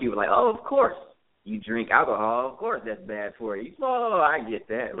 I know people are like, oh, of course. You drink alcohol, of course that's bad for you. Oh, I get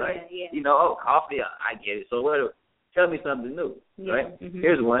that, right? Yeah. Coffee, I get it. So tell me something new, right? Mm-hmm.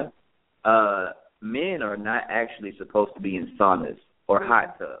 Here's one. Men are not actually supposed to be in saunas or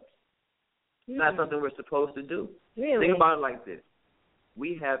hot tubs. It's not something we're supposed to do. Really? Think about it like this.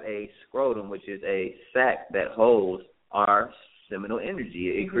 We have a scrotum, which is a sac that holds our seminal energy.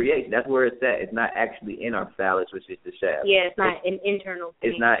 It creates. That's where it's at. It's not actually in our phallus, which is the shaft. Yeah, it's not an internal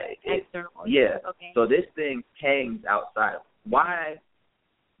thing. It's not external. Yeah. Okay. So this thing hangs outside. Why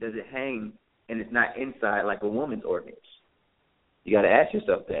does it hang and it's not inside like a woman's organs? You got to ask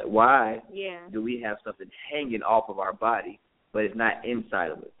yourself that. Why do we have something hanging off of our body, but it's not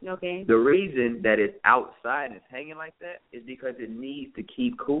inside of it? Okay. The reason that it's outside and it's hanging like that is because it needs to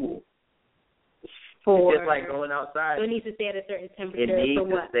keep cool. It's just like going outside. So it needs to stay at a certain temperature. It needs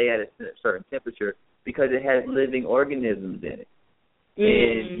to stay at a certain temperature because it has living organisms in it.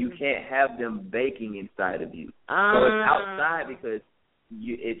 And you can't have them baking inside of you. So it's outside because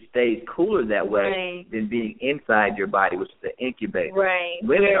it stays cooler that way than being inside your body, which is an incubator. Right.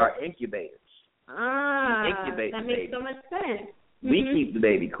 Women are incubators. Incubate that makes so much sense. We keep the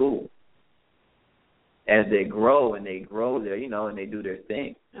baby cool as they grow and they grow there, and they do their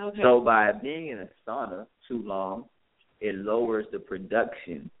thing. Okay. So by being in a sauna too long, it lowers the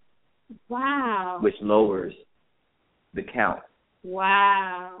production. Wow. Which lowers the count.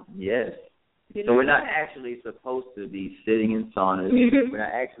 Wow. Yes. So we're not actually supposed to be sitting in saunas. We're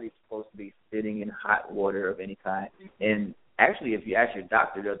not actually supposed to be sitting in hot water of any kind. And actually, if you ask your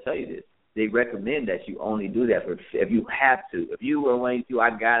doctor, they'll tell you this. They recommend that you only do that if you have to. If you were wanting to, I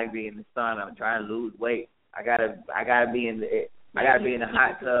gotta be in the sun. I'm trying to lose weight. I gotta be in the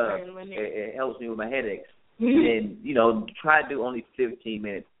hot tub. It helps me with my headaches. And try to do only 15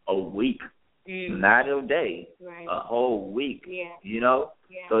 minutes a week, not a day, a whole week. Yeah.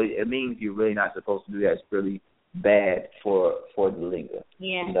 So it means you're really not supposed to do that. It's really bad for the lingo.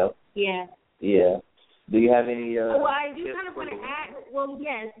 Yeah. Yeah. Yeah. Do you have any? Well, I do kind of want to add. Well,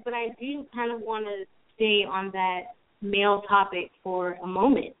 yes, but I do kind of want to stay on that male topic for a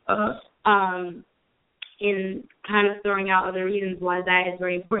moment. In kind of throwing out other reasons why that is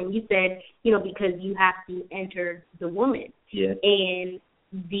very important. You said, because you have to enter the woman. Yeah. And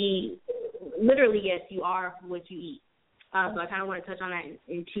literally, yes, you are what you eat. So I kind of want to touch on that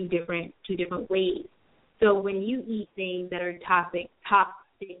in two different ways. So when you eat things that are toxic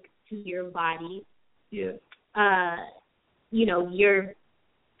to your body,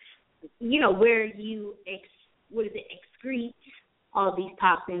 where you excrete all these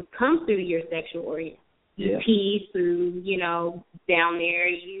toxins come through your sexual organ. You pee through, down there,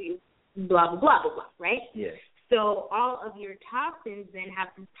 you blah, blah, blah, blah, blah, right? Yeah. So all of your toxins then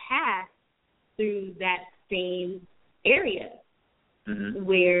have to pass through that same area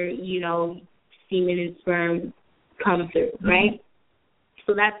where, semen and sperm come through, right?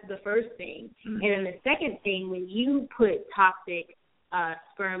 So that's the first thing. And then the second thing, when you put toxic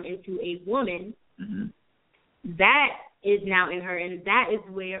sperm into a woman, that is now in her, and that is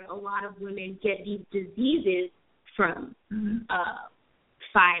where a lot of women get these diseases from,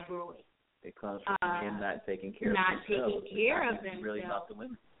 fibroids. It comes from men not taking care of themselves. Not taking care of themselves. It's really about the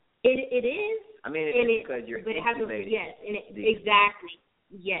women. It is. I mean, it's because you're incubating. Yes, exactly.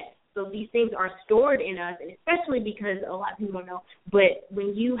 Yes. So these things are stored in us, and especially because a lot of people don't know, but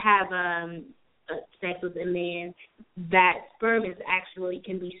when you have sex with a man, that sperm is actually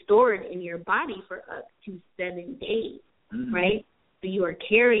can be stored in your body for up to 7 days, right? So you are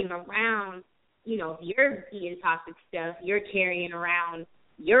carrying around, you know, if you're eating toxic stuff, you're carrying around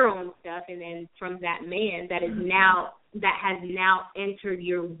your own stuff, and then from that man that has now entered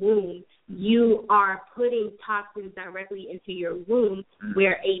your womb, you are putting toxins directly into your womb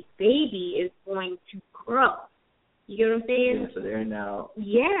where a baby is going to grow. You know what I'm saying? Yeah, so they're now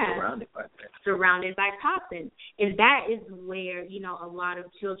surrounded by toxins. And that is where, you know, a lot of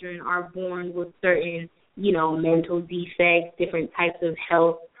children are born with certain, you know, mental defects, different types of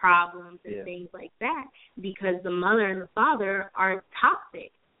health problems and things like that, because the mother and the father are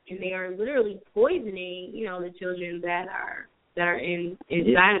toxic, and they are literally poisoning, you know, the children that are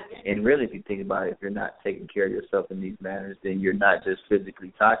inside of them. And really, if you think about it, if you're not taking care of yourself in these manners, then you're not just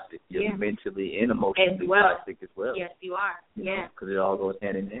physically toxic. You're mentally and emotionally toxic as well. Yes, you are. Because it all goes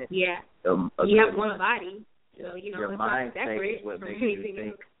hand in hand. Yeah. You have one body, so, you know, your it's mind not separate is what from makes anything you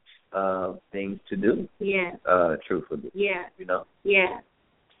think else. Things to do. Yeah. Truthfully. Yeah. You know? Yeah.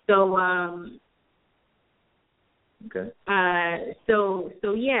 So, okay.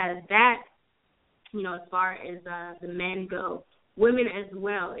 So yeah, that, you know, as far as the men go, women as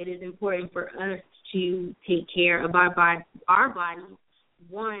well, it is important for us to take care of our bodies.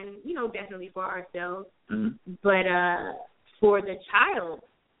 One, you know, definitely for ourselves, but for the child,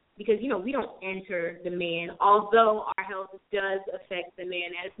 because, you know, we don't enter the man, although our health does affect the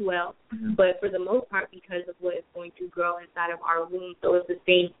man as well, but for the most part, because of what is going to grow inside of our womb, so it's the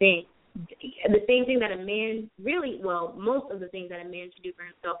same thing. The same thing that a man most of the things that a man should do for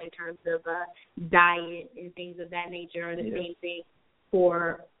himself in terms of diet and things of that nature are the same thing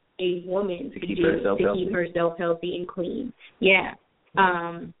for a woman to keep herself healthy and clean. Yeah.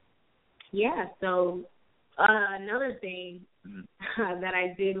 So another thing that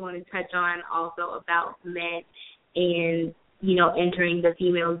I did want to touch on also about men and, you know, entering the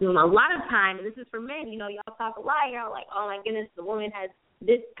female womb. A lot of time, and this is for men, you know, y'all talk a lot, y'all like, oh my goodness, the woman has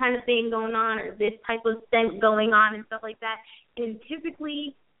this kind of thing going on or this type of scent going on and stuff like that. And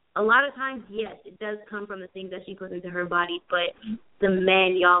typically, a lot of times, yes, it does come from the things that she puts into her body, but the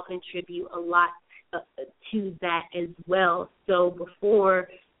men, y'all contribute a lot to that as well. So before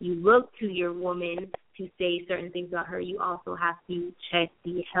you look to your woman to say certain things about her, you also have to check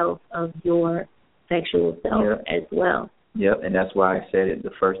the health of your sexual self as well. Yep, and that's why I said it.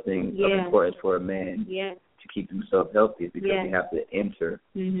 The first thing of importance for a man to keep himself healthy is because you have to enter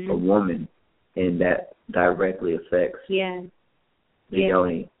a woman, and that directly affects the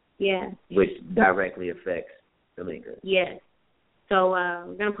yoni, which directly affects the linger. Yes. So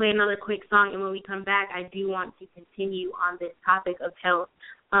we're going to play another quick song, and when we come back, I do want to continue on this topic of health.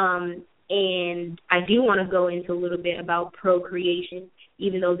 And I do want to go into a little bit about procreation,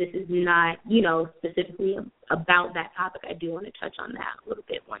 even though this is not, you know, specifically about that topic. I do want to touch on that a little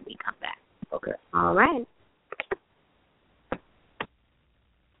bit when we come back. Okay. All right.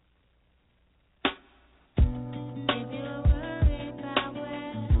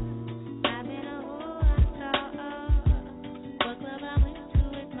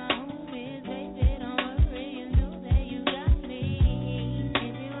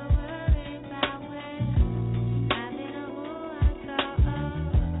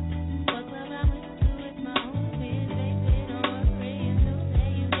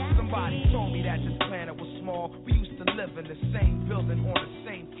 In the same building on the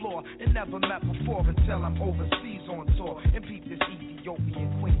same floor, and never met before until I'm overseas on tour and peep this Ethiopian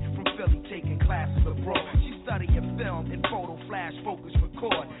queen from Philly taking classes abroad. She studying film and photo flash focus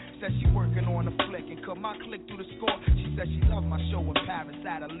record. Said she working on a flick and cut my click through the score. She said she loved my show in Paris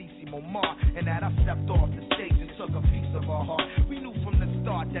at Elysee Montmartre, and that I stepped off the stage and took a piece of her heart. We knew from the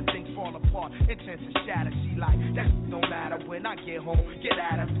start that things fall apart, intent to shatter. She like, that don't matter when I get home. Get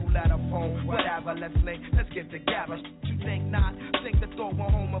at her through letter phone, whatever. Let's link, let's get together. You think not? Think the thought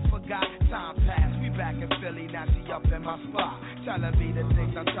went home and forgot. Time passed, we back in Philly, now she up in my spot, telling me the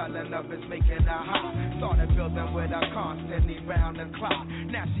things I'm telling her is making her hot. Started building with her constantly round the clock.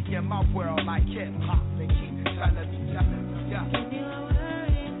 Now she in my world like hip hop. They keep telling me, yeah. If you were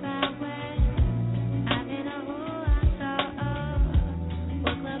worried about when I've been a who I saw,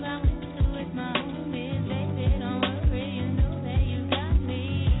 what club I went to with my homies, baby, don't worry, you know that you got me.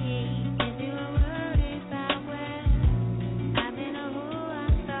 If you were worried about when I've been a who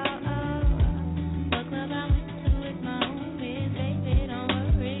I saw, what club I went to with my homies, baby, don't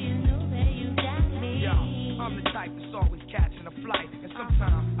worry, you know that you got me. Yo, I'm the type that's always catching a flight, and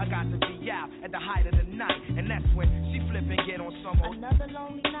sometimes I got to be out at the height of the night, and that's when she flip and get on some old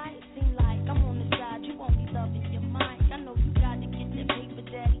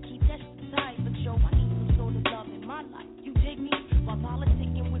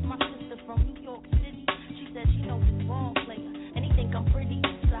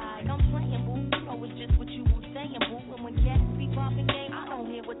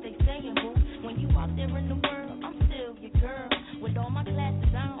what they saying, boo. When you out there in the world, I'm still your girl. With all my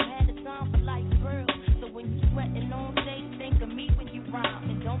classes, I don't have the time for life real. So when you sweating on stage, think of me when you rhyme.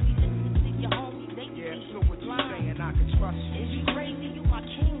 And don't be listening to your homies, they be so what you saying, I can trust you. Is you crazy? You my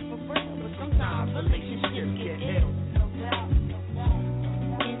king for real. But sometimes relationships get ill. No doubt.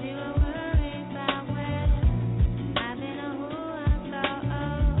 Is you a worry about where I've been or who I saw?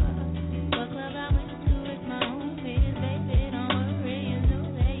 What club I went to with my homies, baby, don't worry, you know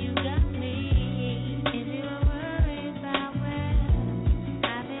that you got me. Is you a worry about where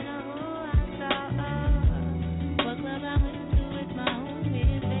I've been or who I saw? What club I went to with my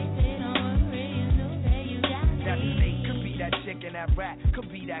homies, baby, don't worry, you know that you got me. That's me, could be that chick in that rap, could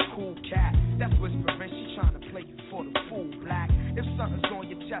be that cool cat. That's whispering, she trying to play you for the fool, black. If something's on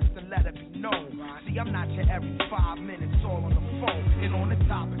your chest, then let it be known. See, I'm not your every 5 minutes all on the phone. And on the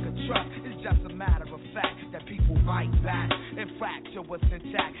topic of trust, it's just a matter of fact that people bite back and fracture what's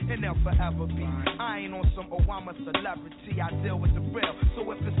intact, and they'll forever be. I ain't on some, oh, I'm a celebrity, I deal with the real. So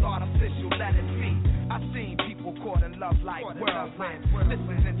if it's artificial, let it be. I seen people caught in love like whirlwinds,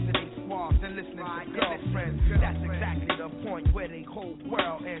 listening to these squads and listening to girlfriends. That's exactly the point where they whole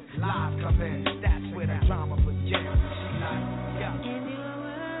world ends. Lies come in, that's where the drama begins. She like, yeah. If you were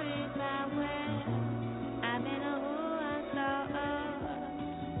worried about where I've been or who I saw,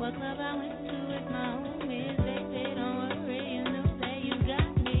 what club I went to with my homies, baby, don't worry, you know that you got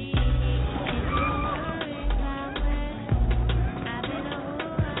me. If you were worried about where I've been or who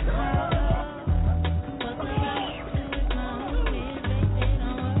I saw, what club I went to with my homies, baby,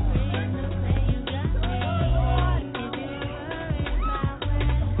 don't worry, you know that you got me. If you were worried about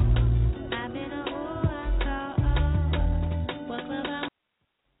where I've been or who I saw, what club I.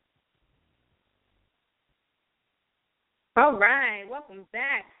 All right, welcome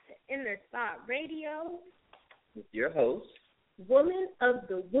back to Inner Thought Radio. With your host, Woman of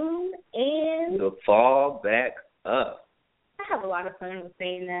the Womb, and the Fall Back Up. I have a lot of fun with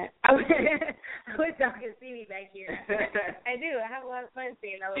saying that. I wish y'all could see me back here. I do. I have a lot of fun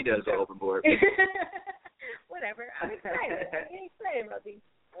saying that. She does go overboard. Whatever. I'm excited. I'm getting excited about these.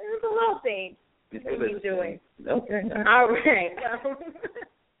 It's a little thing. What are you doing? Okay. All right.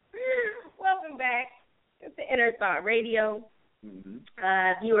 Welcome back to Inner Thought Radio. Mm-hmm.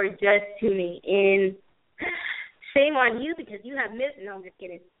 If you are just tuning in, shame on you because you have missed. No, I'm just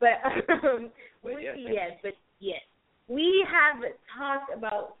kidding. But yes. We have talked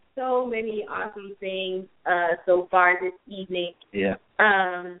about so many awesome things so far this evening. Yeah.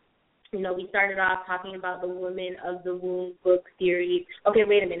 We started off talking about the Women of the Womb book series. Okay,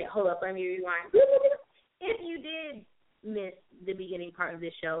 wait a minute. Hold up. Let me rewind. If you did miss the beginning part of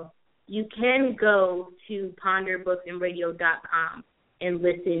this show, you can go to ponderbooksandраdio.com and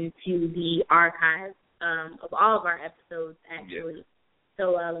listen to the archives of all of our episodes, actually. Yeah.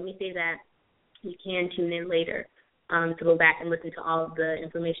 So let me say that you can tune in later to go back and listen to all of the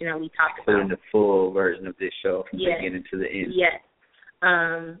information that we talked about. Put in the full version of this show from the beginning to the end. Yes.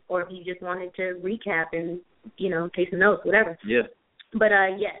 Or if you just wanted to recap and, take some notes, whatever. Yeah. But,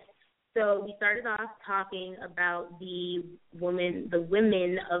 yes. So we started off talking about the Women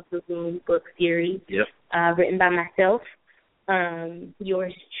of the Womb book series, written by myself,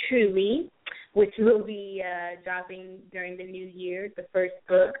 yours truly, which will be dropping during the new year, the first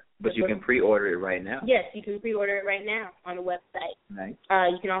book. But you can pre-order it right now. Yes, you can pre-order it right now on the website. Nice.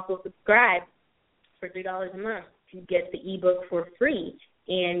 You can also subscribe for $3 a month to get the ebook for free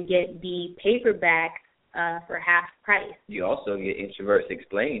and get the paperback for half price. You also get Introverts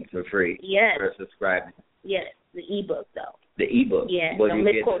Explained for free. Yes. For subscribing. Yes, the ebook though. The ebook. Yeah. Well, don't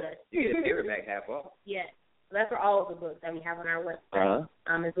misquote us. You get paperback half off. Yes. So that's for all of the books that we have on our website,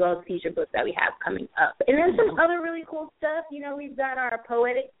 as well as future books that we have coming up. And then some other really cool stuff. We've got our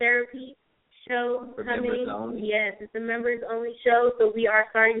poetic therapy show coming. Members only. Yes, it's a members only show. So we are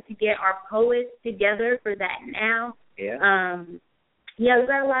starting to get our poets together for that now. Yeah. We've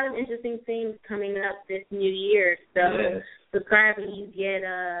got a lot of interesting things coming up this new year. So subscribe and you get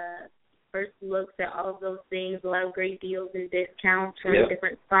first looks at all of those things, a lot of great deals and discounts from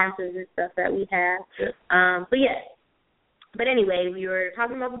different sponsors and stuff that we have. But anyway, we were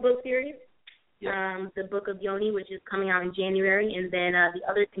talking about the book series, the Book of Yoni, which is coming out in January, and then the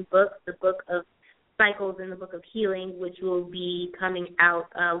other two books, the Book of Cycles and the Book of Healing, which will be coming out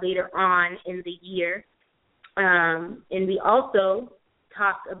later on in the year. And we also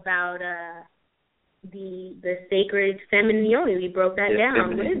talked about the sacred feminine yoni. We broke that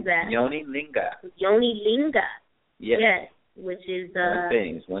down. What is that? Yoni Linga. Yoni Linga. Yes. Which is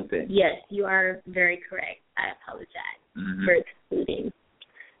one thing. Yes, you are very correct. I apologize for excluding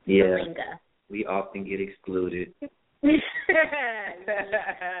the Linga. We often get excluded.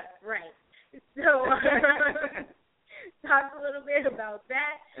 Right. So talk a little bit about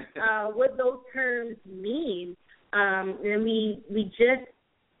that, what those terms mean. And we just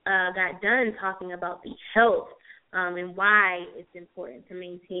got done talking about the health and why it's important to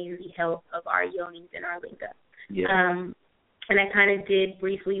maintain the health of our yonis and our linga. Yeah. And I kind of did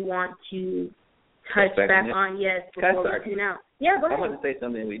briefly want to touch back on, before we tune out. Yeah, go ahead. I want to say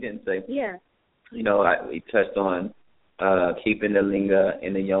something we didn't say. Yeah. You know, we touched on keeping the linga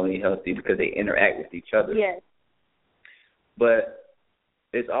and the yoni healthy because they interact with each other. Yes. But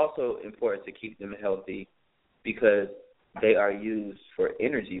it's also important to keep them healthy because they are used for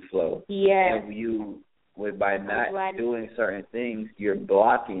energy flow. Yeah. And by not doing certain things, you're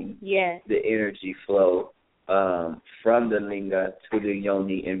blocking the energy flow from the linga to the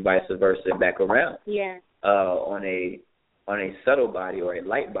yoni and vice versa back around. Yeah. On a subtle body or a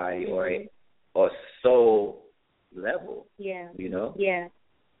light body or a soul level. Yeah. You know? Yeah.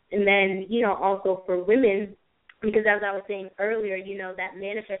 And then, you know, also for women, because as I was saying earlier, you know, that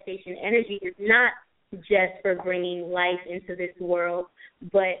manifestation energy is not just for bringing life into this world,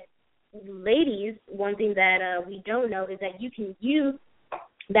 but ladies, one thing that we don't know is that you can use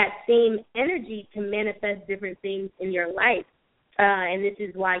that same energy to manifest different things in your life. And this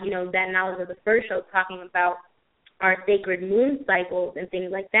is why, you know, that knowledge of the first show talking about our sacred moon cycles and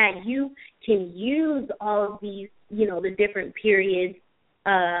things like that, you can use all of these, you know, the different periods,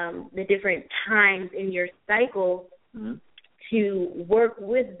 the different times in your cycle to work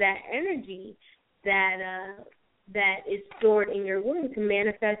with that energy that is stored in your womb to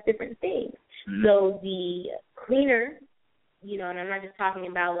manifest different things. So the cleaner, you know, and I'm not just talking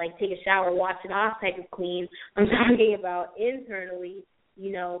about like take a shower, wash it off type of clean. I'm talking about internally,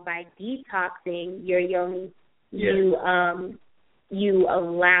 you know, by detoxing your yoni, you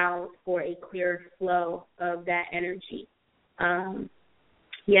allow for a clear flow of that energy.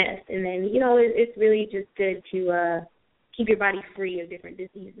 Yes, and then, you know, it's really just good to keep your body free of different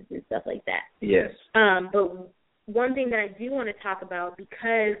diseases and stuff like that. Yes. But one thing that I do want to talk about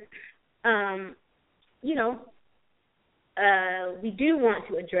because, you know, we do want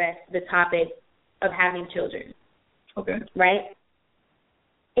to address the topic of having children. Okay. Right?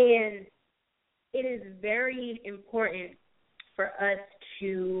 And it is very important for us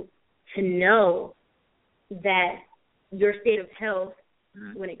to know that your state of health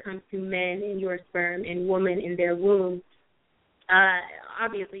when it comes to men and your sperm and women in their womb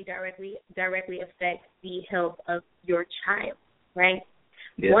obviously directly affects the health of your child, right?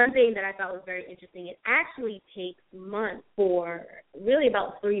 Yeah. One thing that I thought was very interesting, it actually takes months really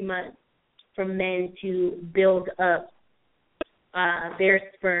about 3 months for men to build up their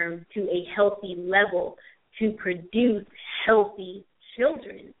sperm to a healthy level to produce healthy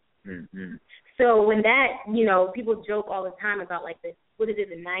children. Mm-hmm. So when that, you know, people joke all the time about like the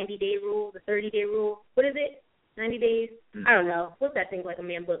 90-day rule, the 30-day rule. What is it? 90 days? I don't know. What's that thing like a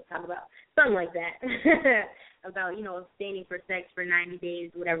man book talk about? Something like that. About, you know, abstaining for sex for 90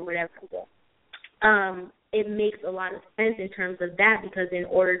 days, whatever. It makes a lot of sense in terms of that because in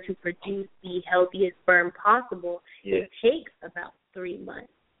order to produce the healthiest sperm possible, it takes about 3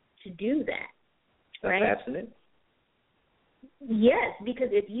 months to do that. Right? That's abstinent? Yes, because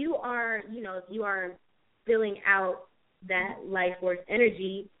if you are filling out that life force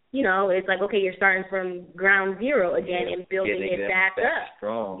energy, you know, it's like, okay, you're starting from ground zero again and building it back up.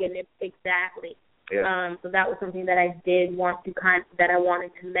 Strong. Exactly. Yeah. So that was something that I did want to that I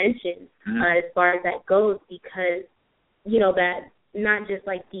wanted to mention as far as that goes, because, you know, that not just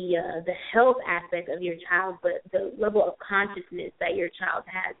like the health aspect of your child, but the level of consciousness that your child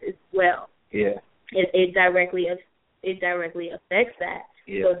has as well. Yeah. It directly affects that.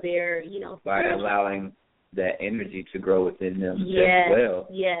 Yeah. So they're, you know, by allowing that energy to grow within them as well.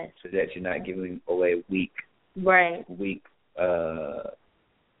 Yes. So that you're not giving away weak, what is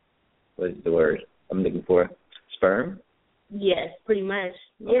the word I'm looking for? Sperm? Yes, pretty much.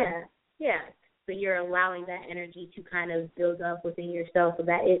 Okay. Yeah. So you're allowing that energy to kind of build up within yourself so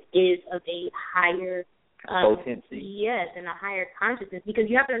that it is of a higher potency. Yes, and a higher consciousness, because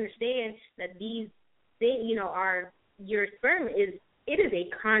you have to understand that these things, you know, your sperm is a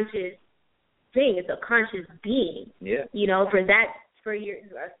conscious thing. It's a conscious being. Yeah. You know, for your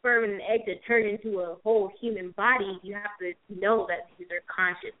sperm and an egg to turn into a whole human body, you have to know that these are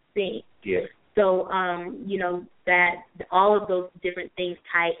conscious things. Yeah. So, you know, that all of those different things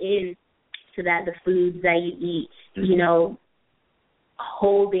tie in to that, the foods that you eat, you know,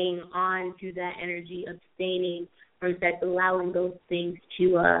 holding on to that energy, abstaining from sex, allowing those things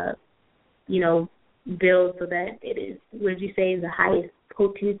to, you know, build so that it is, what did you say, the highest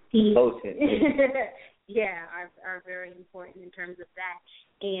potency? Potent. are very important in terms of that.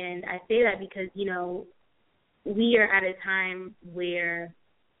 And I say that because, we are at a time where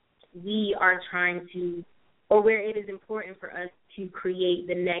we are trying to, or where it is important for us to create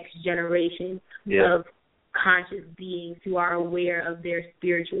the next generation of conscious beings who are aware of their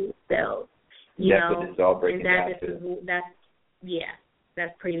spiritual selves. That's what this is all breaking down to.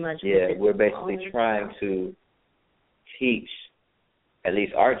 That's pretty much we're basically trying to teach at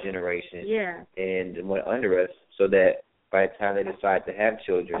least our generation and what under us, so that by the time they decide to have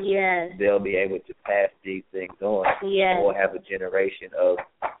children, they'll be able to pass these things on. And we'll have a generation of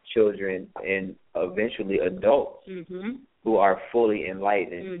children and eventually adults who are fully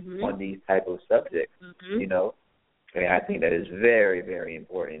enlightened on these type of subjects, And I think that is very, very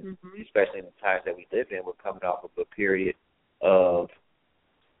important, especially in the times that we live in. We're coming off of a period of,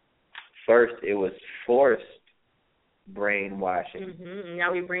 first it was forced brainwashing.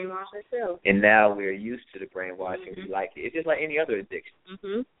 Now we brainwash ourselves. And now we're used to the brainwashing. We like it. It's just like any other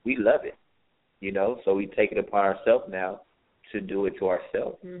addiction. We love it, so we take it upon ourselves now to do it to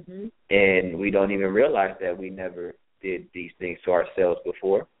ourselves. And we don't even realize that we never did these things to ourselves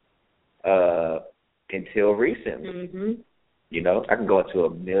before until recently. I can go into a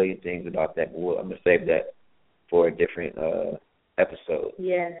million things about that, but I'm going to save that for a different episode.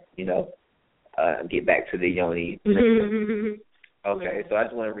 Get back to the yoni. Okay, so I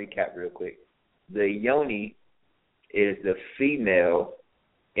just want to recap real quick. The yoni is the female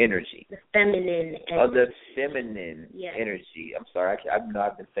energy. The feminine energy. The feminine energy. I'm sorry, I've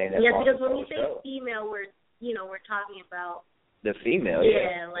been saying that wrong. Yes, because when we say female, we're talking about the female.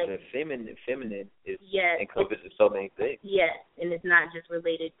 Like the feminine is encompasses so many things. Yes, and it's not just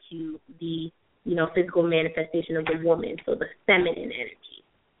related to the physical manifestation of the woman. So the feminine energy.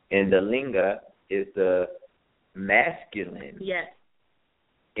 And the linga is the masculine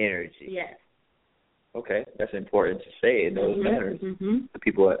energy. Yes. Okay, that's important to say in those manners. The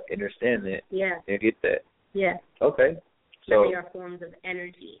people understand that. They get that. Yeah. Okay. So they are forms of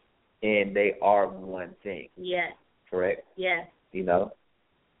energy. And they are one thing. Yes. Correct? Yes.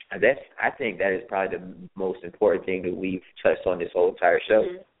 I think that is probably the most important thing that we've touched on this whole entire show,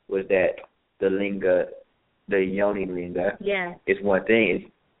 was that the linga, the yoni linga, is one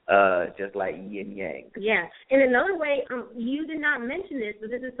thing. It's just like yin yang. Yeah. And another way, you did not mention this, but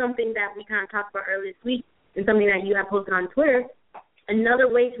this is something that we kind of talked about earlier this week, and something that you have posted on Twitter. Another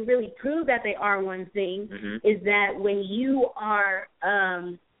way to really prove that they are one thing is that when you are,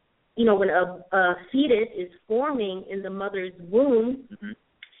 when a fetus is forming in the mother's womb,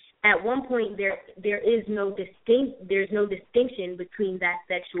 at one point there's no distinction between that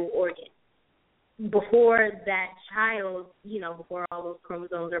sexual organ. Before that child, before all those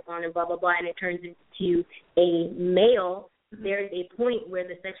chromosomes are born and blah, blah, blah, and it turns into a male, there's a point where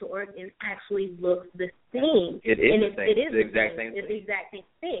the sexual organ actually looks the same. It is the exact same thing. It's the exact same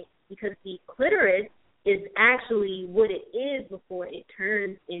thing, because the clitoris is actually what it is before it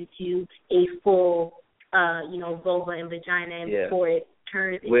turns into a full, vulva and vagina, and before it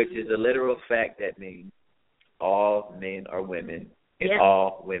turns into... Which is a literal fact that means all men are women, and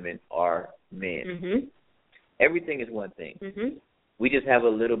all women are men. Everything is one thing. We just have a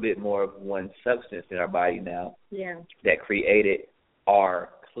little bit more of one substance in our body now that created our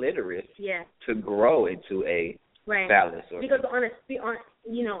clitoris to grow into a phallus. Because on a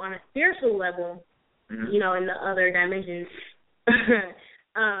spiritual level, in the other dimensions,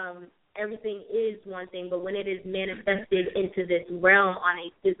 everything is one thing, but when it is manifested into this realm on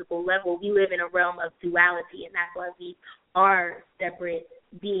a physical level, we live in a realm of duality, and that's why we are separate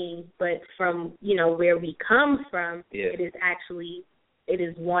beings. But from where we come from, it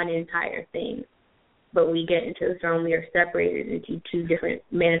is one entire thing. But we get into this realm, we are separated into two different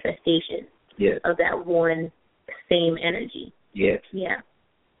manifestations of that one same energy.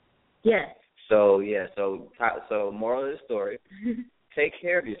 So moral of the story, take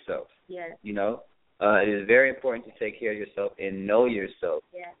care of yourself. It is very important to take care of yourself and know yourself.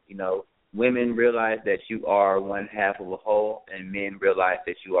 Women realize that you are one half of a whole, and men realize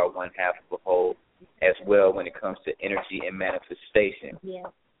that you are one half of a whole as well when it comes to energy and manifestation.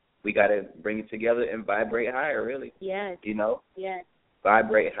 We got to bring it together and vibrate higher, really.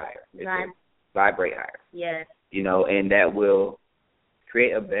 Vibrate higher. Vibrate higher. And that will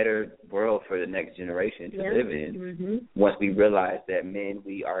create a better world for the next generation to live in. Once we realize that men,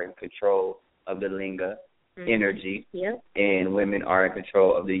 we are in control of the linga energy, and women are in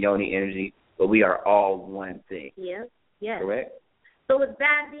control of the yoni energy, but we are all one thing. Correct? So with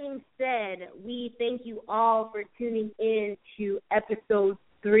that being said, we thank you all for tuning in to episode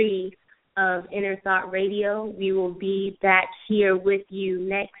 3 of Inner Thought Radio. We will be back here with you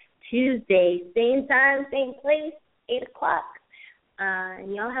next Tuesday. Same time, same place, 8 o'clock.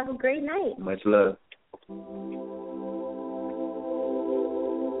 And y'all have a great night. Much love.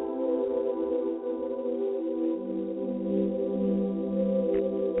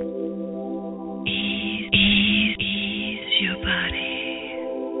 Ease your body.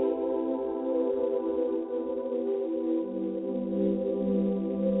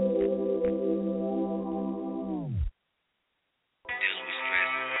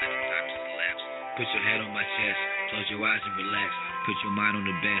 Put your head on my chest, close your eyes and relax. Put your mind on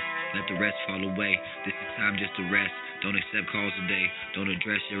the best, let the rest fall away. This is time just to rest. Don't accept calls today. Don't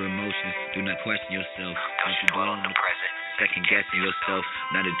address your emotions. Do not question yourself. Don't you dwell on the present. Second guessing yourself.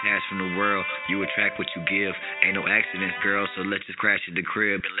 Not detached from the world. You attract what you give. Ain't no accidents, girl. So let's just crash at the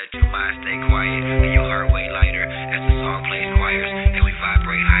crib and let your mind stay quiet and your heart weight lighter as the song plays choirs and we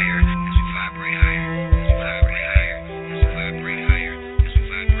vibrate higher. As we vibrate higher. As we vibrate higher. As we vibrate higher. As we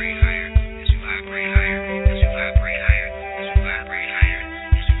vibrate higher. As we vibrate higher. As we vibrate higher. As we vibrate higher.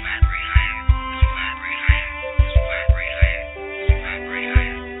 As we vibrate higher. As we vibrate higher. As we vibrate higher. As we vibrate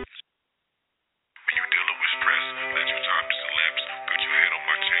higher. When you dealing with stress, let your time just elapse. Put your head on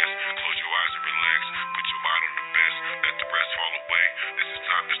my chest, close your eyes and relax. Put your mind on the best, let the rest fall away. This is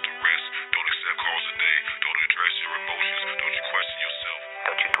time just to rest. Don't accept calls today. Don't address your emotions. Don't you question yourself.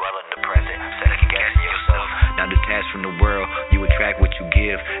 Don't you dwell in the present, second guessing yourself. Not detached from the world, you attract what you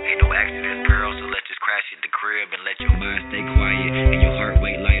give. Ain't no accidents, girl, so let's just crash at the crib and let your mind stay quiet and your heart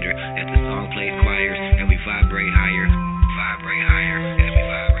weight lighter as the song plays choirs and we vibrate higher. Vibrate higher, and we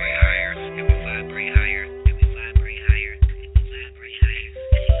vibrate higher, and we vibrate higher, and we vibrate higher, and we vibrate higher,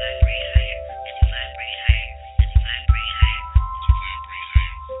 and we vibrate higher, and we vibrate higher, and we vibrate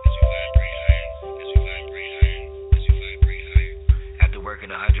higher, as we vibrate higher, as we vibrate higher, as we vibrate higher. After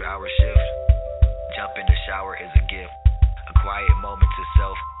working 100-hour shift, jump in the shower is a gift. A quiet moment to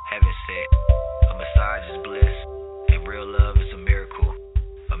self, heaven sent. A massage is bliss, and real love is a miracle.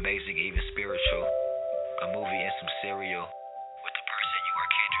 Amazing, even spiritual. A movie and some cereal with the person you are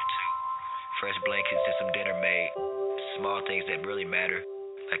kindred to. Fresh blankets and some dinner made. Small things that really matter,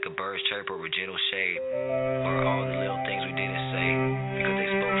 like a bird's chirp or a gentle shade. Or all the little things we didn't say because they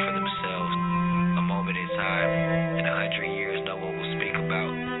spoke for themselves. A moment in time, in 100 years no one will speak about.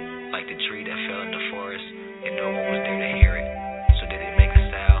 Like the tree that fell in the forest and no one was there to hear it. So did it make a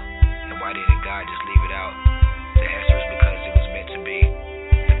sound? And why didn't God just leave it out? The answer is because it was meant to be.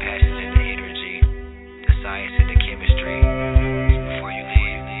 The passions and the energy, the science and the chemistry. Before you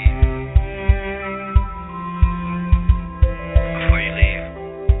leave. Before you leave.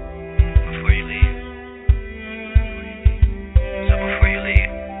 Before you leave. So before you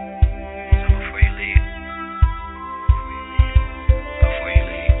leave. So before you leave. Before you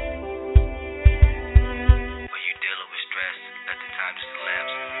leave. When you dealing with stress, let the time just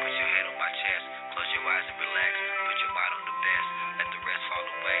elapse. Put your head on my chest, close your eyes and relax. Put your mind on the best, let the rest fall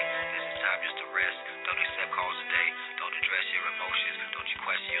away. This is time just to rest. Don't accept calls today. Don't address your emotions. Don't you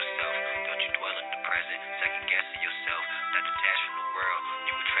question yourself. Don't you dwell in the present, second guessing yourself. Not detached from the world,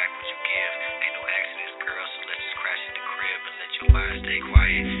 you attract what you give. Ain't no accidents, girl, so let's just crash at the crib and let your mind stay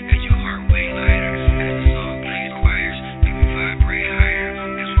quiet and